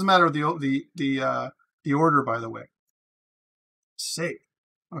 doesn't matter the order, by the way. Save.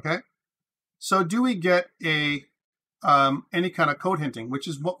 Okay. So do we get a any kind of code hinting, which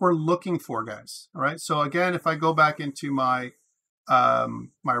is what we're looking for, guys? All right. So again, if I go back into my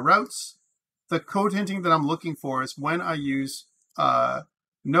my routes, the code hinting that I'm looking for is when I use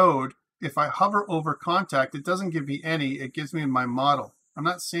Node. If I hover over contact, it doesn't give me any. It gives me my model. I'm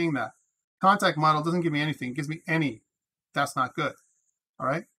not seeing that. Contact model doesn't give me anything. It gives me any. That's not good. All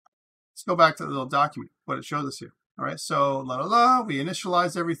right. Let's go back to the little document, what it shows us here. All right, so we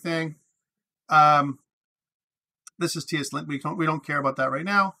initialize everything. This is TSLint. We don't care about that right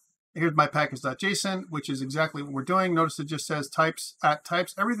now. Here's my package.json, which is exactly what we're doing. Notice it just says types at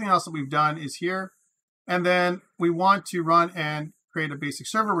types. Everything else that we've done is here. And then we want to run and create a basic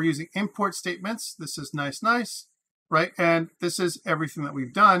server. We're using import statements. This is nice, right? And this is everything that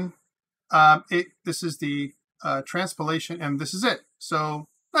we've done. This is the transpilation, and this is it. So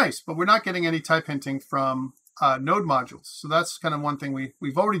nice, but we're not getting any type hinting from Node modules. So that's kind of one thing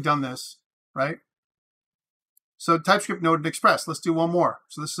we've already done this, right? So TypeScript, Node, and Express. Let's do one more.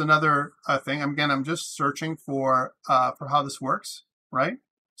 So this is another thing. Again, I'm just searching for how this works, right?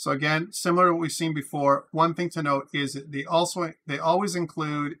 So again, similar to what we've seen before, one thing to note is that they always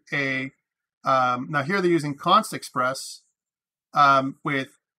include a, now here they're using const express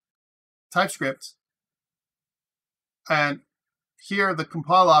with TypeScript. And here the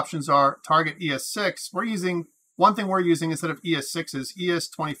compile options are target ES6. One thing we're using instead of ES6 is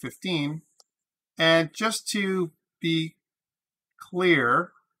ES2015. And just to be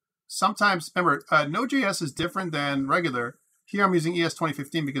clear, sometimes, remember, Node.js is different than regular. Here I'm using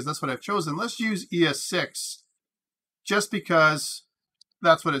ES2015 because that's what I've chosen. Let's use ES6 just because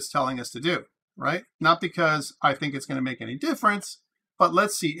that's what it's telling us to do, right? Not because I think it's going to make any difference, but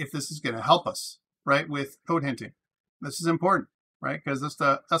let's see if this is going to help us, right, with code hinting. This is important, right? Because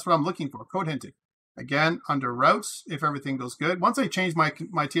that's what I'm looking for, code hinting. Again, under routes, if everything goes good. Once I change my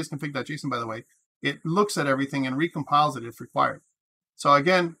tsconfig.json, by the way, it looks at everything and recompiles it if required. So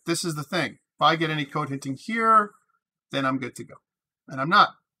again, this is the thing. If I get any code hinting here, then I'm good to go. And I'm not.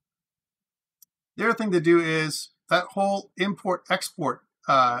 The other thing to do is that whole import-export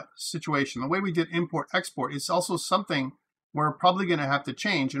situation. The way we did import-export is also something we're probably going to have to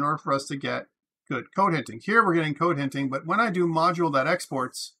change in order for us to get good code hinting. Here we're getting code hinting, but when I do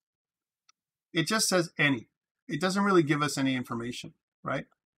module.exports, it just says any. It doesn't really give us any information, right?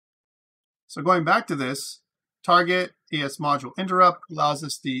 So going back to this, target ES module interrupt allows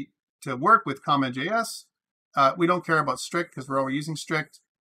us to work with comment.js. We don't care about strict because we're already using strict.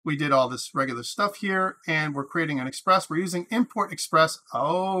 We did all this regular stuff here, and we're creating an express. We're using import express.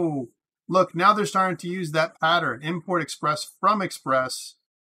 Oh, look, now they're starting to use that pattern, import express from express,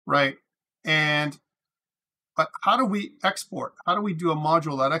 right? And but how do we export? How do we do a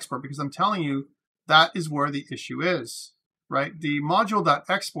module.export? Because I'm telling you, that is where the issue is, right? The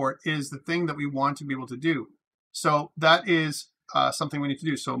module.export is the thing that we want to be able to do. So that is something we need to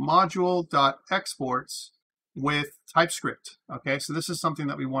do. So module.exports with TypeScript. Okay, so this is something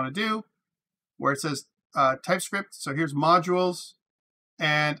that we want to do where it says TypeScript. So here's modules,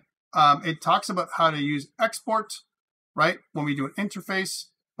 and it talks about how to use export, right, when we do an interface.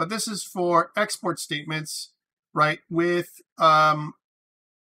 But this is for export statements, right, with JavaScript,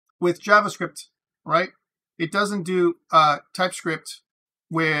 right? It doesn't do TypeScript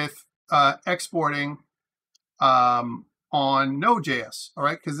with exporting on Node.js, all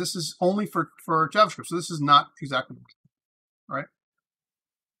right? Because this is only for JavaScript, so this is not exactly, all right?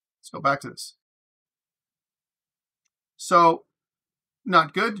 Let's go back to this. So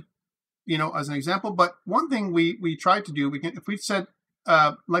not good, you know, as an example, but one thing we tried to do, we can, if we said,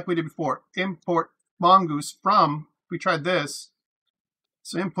 like we did before, import Mongoose from, we tried this,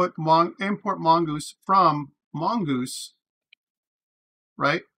 so import Mongoose from Mongoose,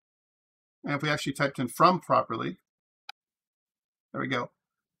 right? And if we actually typed in from properly, there we go.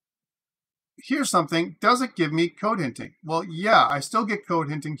 Here's something, does it give me code hinting? Well, yeah, I still get code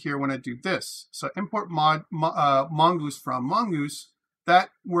hinting here when I do this. So import Mongoose from Mongoose,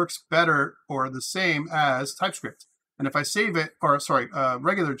 that works better or the same as TypeScript. And if I save it, or sorry,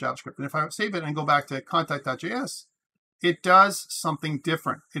 regular JavaScript, and if I save it and go back to contact.js, it does something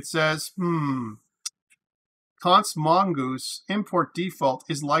different. It says, const mongoose import default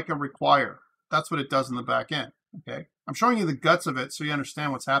is like a require. That's what it does in the back end, okay? I'm showing you the guts of it so you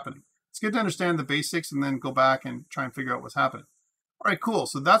understand what's happening. It's good to understand the basics and then go back and try and figure out what's happening. All right, cool.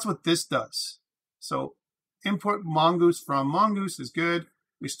 So that's what this does. So import mongoose from mongoose is good.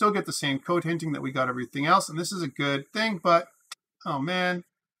 We still get the same code hinting that we got everything else, and this is a good thing, but oh man,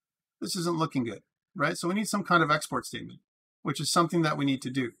 this isn't looking good, right? So we need some kind of export statement, which is something that we need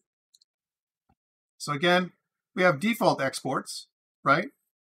to do. So again, we have default exports, right?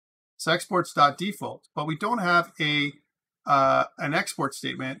 So exports.default, but we don't have an export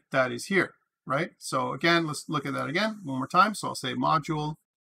statement that is here, right? So again, let's look at that again one more time. So I'll say module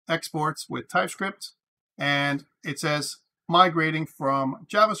exports with TypeScript, and it says migrating from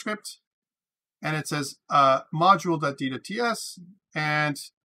JavaScript, and it says module.d.ts, and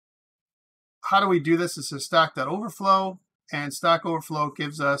how do we do this? It's a stack.overflow, and Stack Overflow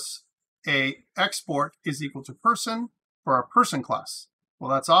gives us a export is equal to person for our person class. Well,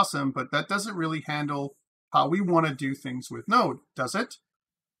 that's awesome, but that doesn't really handle how we want to do things with Node, does it?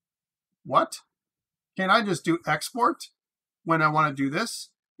 What? Can I just do export when I want to do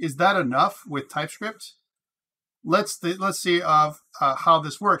this? Is that enough with TypeScript? Let's see how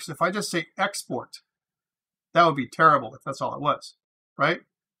this works. If I just say export, that would be terrible if that's all it was, right?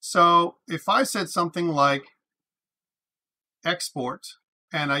 So if I said something like export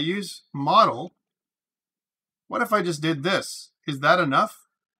and I use model, what if I just did this? Is that enough?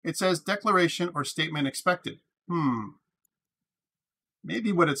 It says declaration or statement expected.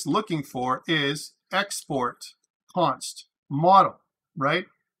 Maybe what it's looking for is export const model, right?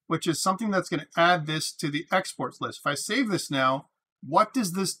 Which is something that's going to add this to the exports list. If I save this now, what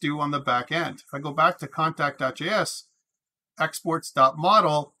does this do on the back end? If I go back to contact.js,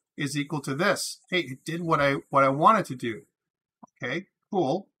 exports.model is equal to this. Hey, it did what I wanted to do. Okay,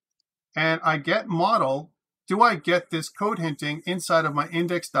 cool. And I get model. Do I get this code hinting inside of my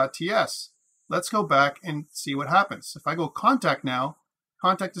index.ts? Let's go back and see what happens. If I go contact now,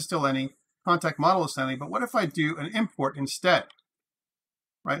 contact is still any, contact model is still any, but what if I do an import instead?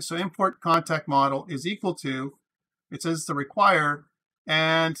 Right, so import contact model is equal to, it says the require,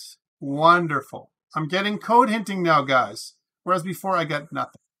 and wonderful. I'm getting code hinting now, guys. Whereas before I got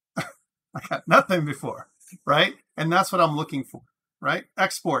nothing. I got nothing before, right? And that's what I'm looking for, right?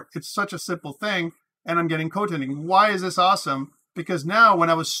 Export, it's such a simple thing, and I'm getting code hinting. Why is this awesome? Because now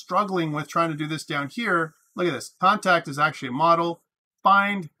when I was struggling with trying to do this down here, look at this. Contact is actually a model.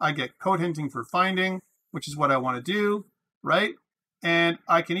 Find, I get code hinting for finding, which is what I want to do, right? And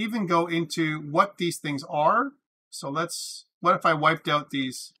I can even go into what these things are. So what if I wiped out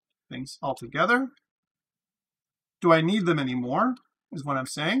these things altogether? Do I need them anymore, is what I'm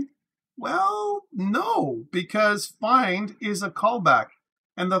saying? Well, no, because find is a callback.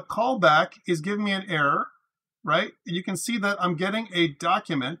 And the callback is giving me an error, right? And you can see that I'm getting a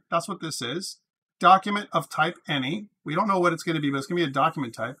document. That's what this is. Document of type any. We don't know what it's going to be, but it's going to be a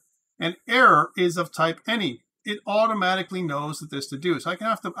document type. And error is of type any. It automatically knows that this to do. So I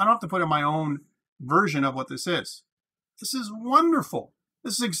don't have to put in my own version of what this is. This is wonderful.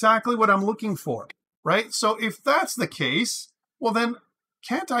 This is exactly what I'm looking for, right? So if that's the case, well then,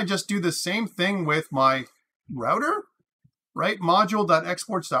 can't I just do the same thing with my router, right?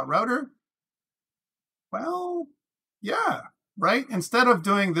 Module.exports.router. Well, yeah, right? Instead of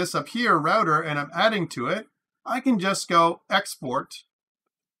doing this up here, router, and I'm adding to it, I can just go export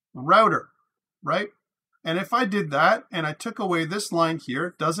router, right? And if I did that and I took away this line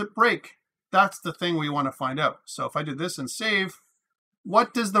here, does it break? That's the thing we want to find out. So if I did this and save,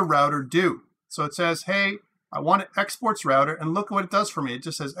 what does the router do? So it says, hey, I want to exports router, and look what it does for me. It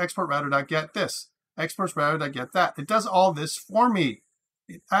just says export router.get this, exports router.get that. It does all this for me.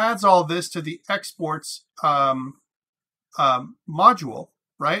 It adds all this to the exports module,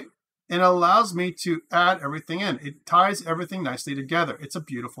 right? And allows me to add everything in. It ties everything nicely together. It's a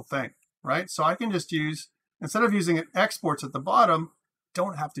beautiful thing, right? So I can just use, instead of using an exports at the bottom,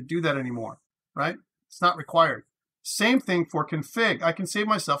 don't have to do that anymore, right? It's not required. Same thing for config. I can save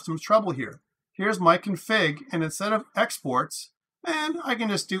myself some trouble here. Here's my config, and instead of exports, man, I can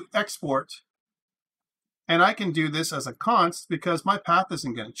just do export. And I can do this as a const because my path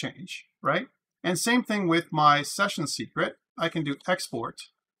isn't going to change, right? And same thing with my session secret. I can do export,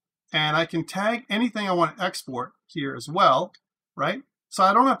 and I can tag anything I want to export here as well, right? So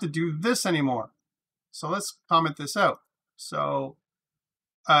I don't have to do this anymore. So let's comment this out. So,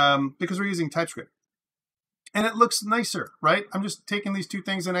 because we're using TypeScript. And it looks nicer, right? I'm just taking these two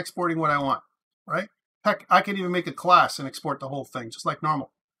things and exporting what I want, right? Heck, I could even make a class and export the whole thing, just like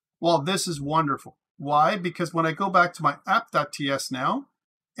normal. Well, this is wonderful. Why? Because when I go back to my app.ts now,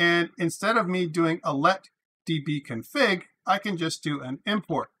 and instead of me doing a let dbconfig, I can just do an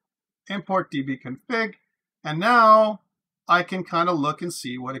import dbconfig, and now I can kind of look and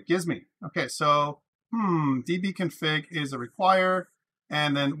see what it gives me. Okay, so dbconfig is a require,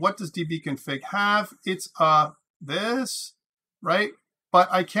 and then what does dbconfig have? It's this, right? But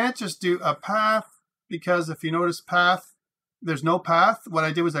I can't just do a path, because if you notice path, there's no path. What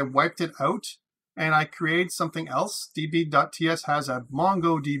I did was I wiped it out and I create something else. db.ts has a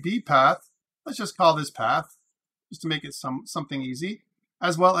MongoDB path. Let's just call this path, just to make it something easy,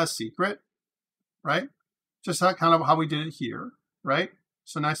 as well as secret, right? Just kind of how we did it here, right?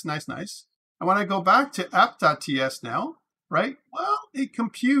 So nice, nice, nice. And when I go back to app.ts now, right? Well, it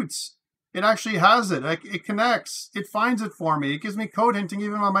computes. It actually has it. It connects. It finds it for me. It gives me code hinting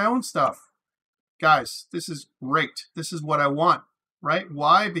even on my own stuff. Guys, this is great. This is what I want, right?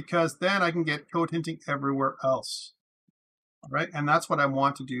 Why? Because then I can get code hinting everywhere else, all right? And that's what I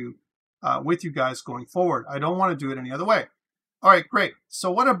want to do with you guys going forward. I don't want to do it any other way. All right, great. So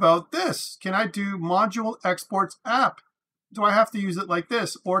what about this? Can I do module exports app? Do I have to use it like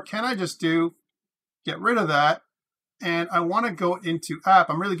this? Or can I just get rid of that? And I want to go into app.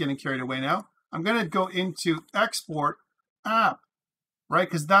 I'm really getting carried away now. I'm going to go into export app, right?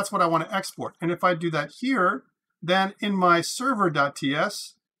 Because that's what I want to export. And if I do that here, then in my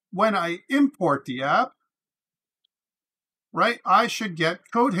server.ts, when I import the app, right, I should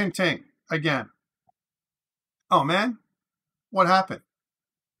get code hinting again. Oh man, what happened?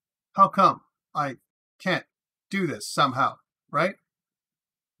 How come I can't do this somehow, right?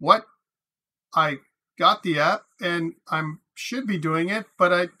 What? I got the app and I should be doing it,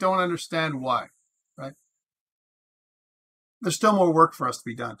 but I don't understand why, right? There's still more work for us to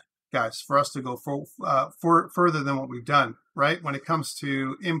be done, guys, for us to go further than what we've done, right? When it comes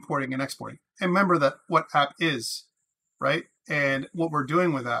to importing and exporting. And remember that what app is, right? And what we're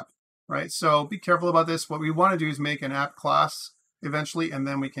doing with app, right? So be careful about this. What we want to do is make an app class eventually, and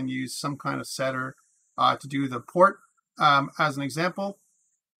then we can use some kind of setter to do the port as an example.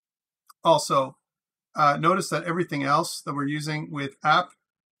 Also, notice that everything else that we're using with app,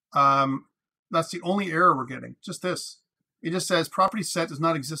 that's the only error we're getting, just this. It just says property set does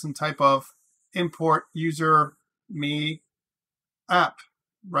not exist in type of import user me app,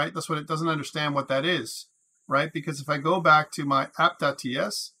 right? That's what it doesn't understand what that is, right? Because if I go back to my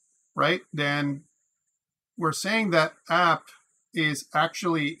app.ts, right, then we're saying that app is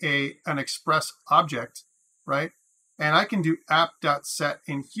actually an express object, right? And I can do app.set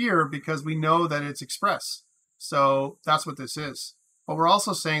in here because we know that it's express. So that's what this is. but we're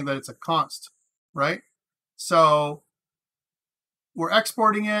also saying that it's a const, right? So we're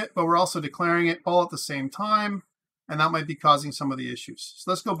exporting it, but we're also declaring it all at the same time, and that might be causing some of the issues.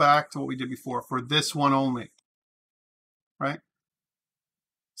 So let's go back to what we did before for this one only, right?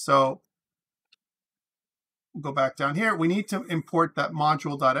 So we'll go back down here. We need to import that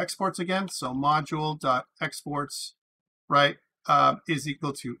module.exports again. So module.exports, right, is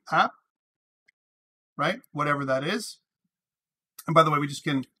equal to app, right? Whatever that is. And by the way, we just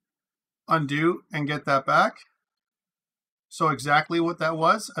can undo and get that back. So exactly what that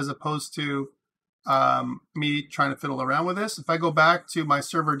was, as opposed to me trying to fiddle around with this. If I go back to my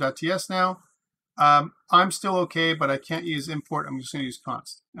server.ts now, I'm still okay, but I can't use import. I'm just going to use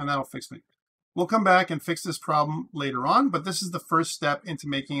const, and that'll fix me. We'll come back and fix this problem later on, but this is the first step into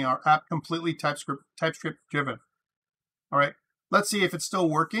making our app completely TypeScript driven. All right, let's see if it's still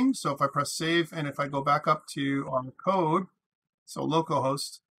working. So if I press save, and if I go back up to our code, so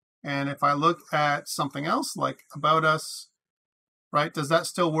localhost, and if I look at something else like about us, right, does that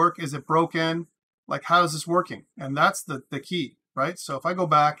still work? Is it broken? Like, how is this working? And that's the key, right? So if I go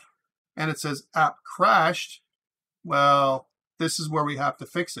back and it says app crashed, well, this is where we have to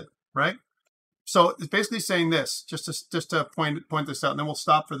fix it, right? So it's basically saying this, just to point this out, and then we'll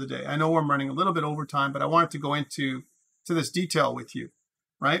stop for the day. I know I'm running a little bit over time, but I wanted to go into this detail with you,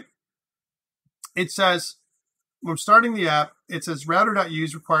 right? It says, when starting the app, it says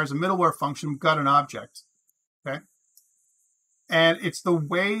router.use requires a middleware function. We've got an object, okay? And it's the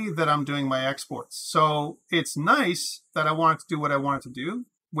way that I'm doing my exports. So it's nice that I want it to do what I want it to do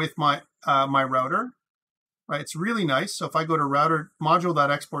with my my router, right? It's really nice. So if I go to router,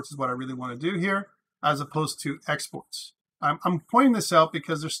 module.exports is what I really want to do here, as opposed to exports. I'm pointing this out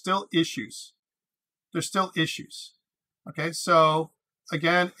because there's still issues. There's still issues. Okay, so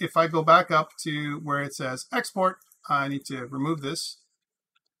again, if I go back up to where it says export, I need to remove this.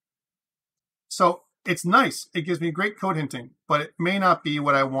 So it's nice. It gives me great code hinting, but it may not be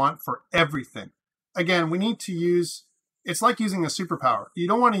what I want for everything. Again, we need to use, it's like using a superpower. You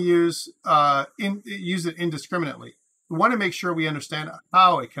don't want to use it indiscriminately. We want to make sure we understand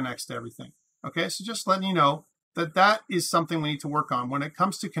how it connects to everything. Okay, so just letting you know that that is something we need to work on. When it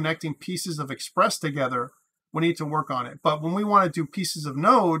comes to connecting pieces of Express together, we need to work on it. But when we want to do pieces of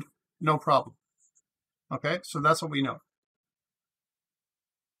Node, no problem. Okay, so that's what we know.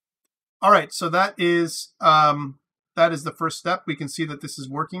 All right, so that is the first step. We can see that this is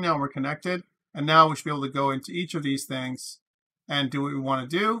working now and we're connected. And now we should be able to go into each of these things and do what we want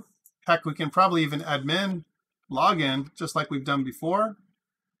to do. Heck, we can probably even admin login just like we've done before,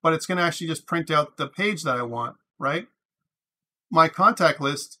 but it's going to actually just print out the page that I want, right? My contact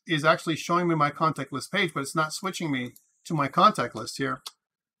list is actually showing me my contact list page, but it's not switching me to my contact list here.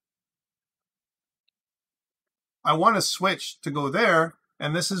 I want to switch to go there,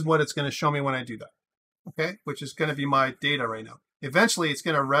 and this is what it's going to show me when I do that, okay? Which is going to be my data right now. Eventually, it's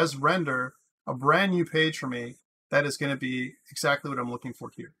going to render a brand new page for me that is going to be exactly what I'm looking for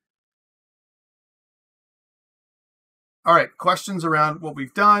here. All right, questions around what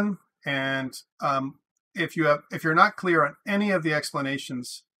we've done, and if you're not clear on any of the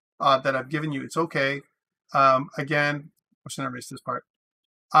explanations that I've given you, it's okay. Again, I'm just going to erase this part.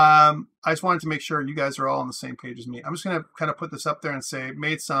 I just wanted to make sure you guys are all on the same page as me. I'm just going to kind of put this up there and say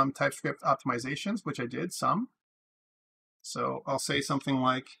made some TypeScript optimizations, which I did some. So I'll say something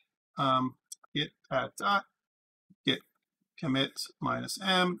like git add dot git commit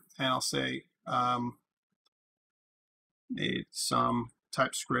 -m, and I'll say made some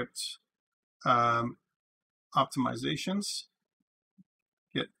TypeScript optimizations,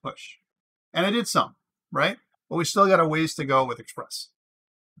 git push. And I did some, right? But we still got a ways to go with Express.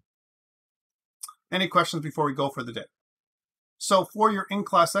 Any questions before we go for the day? So for your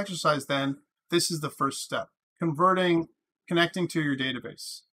in-class exercise then, this is the first step. Connecting to your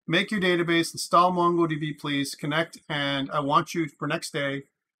database. Make your database, install MongoDB, please, connect, and I want you for next day,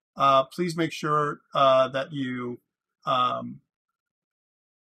 please make sure that you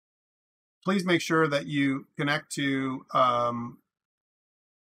connect to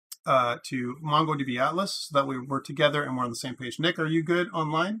MongoDB Atlas so that we're together and we're on the same page. Nick, are you good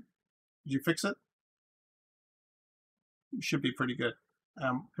online? Did you fix it? You should be pretty good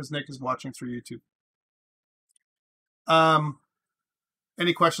because Nick is watching through YouTube.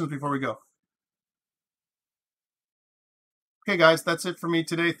 Any questions before we go? Okay, guys, that's it for me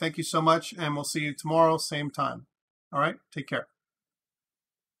today. Thank you so much, and we'll see you tomorrow, same time. All right, take care.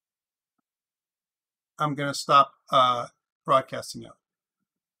 I'm going to stop broadcasting now.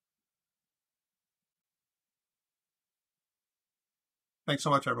 Thanks so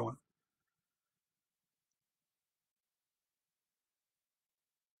much, everyone.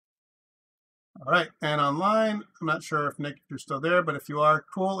 All right, and online, I'm not sure if Nick, if you're still there, but if you are,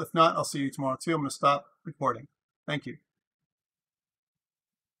 cool. If not, I'll see you tomorrow too. I'm going to stop recording. Thank you.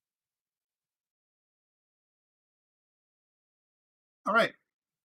 All right,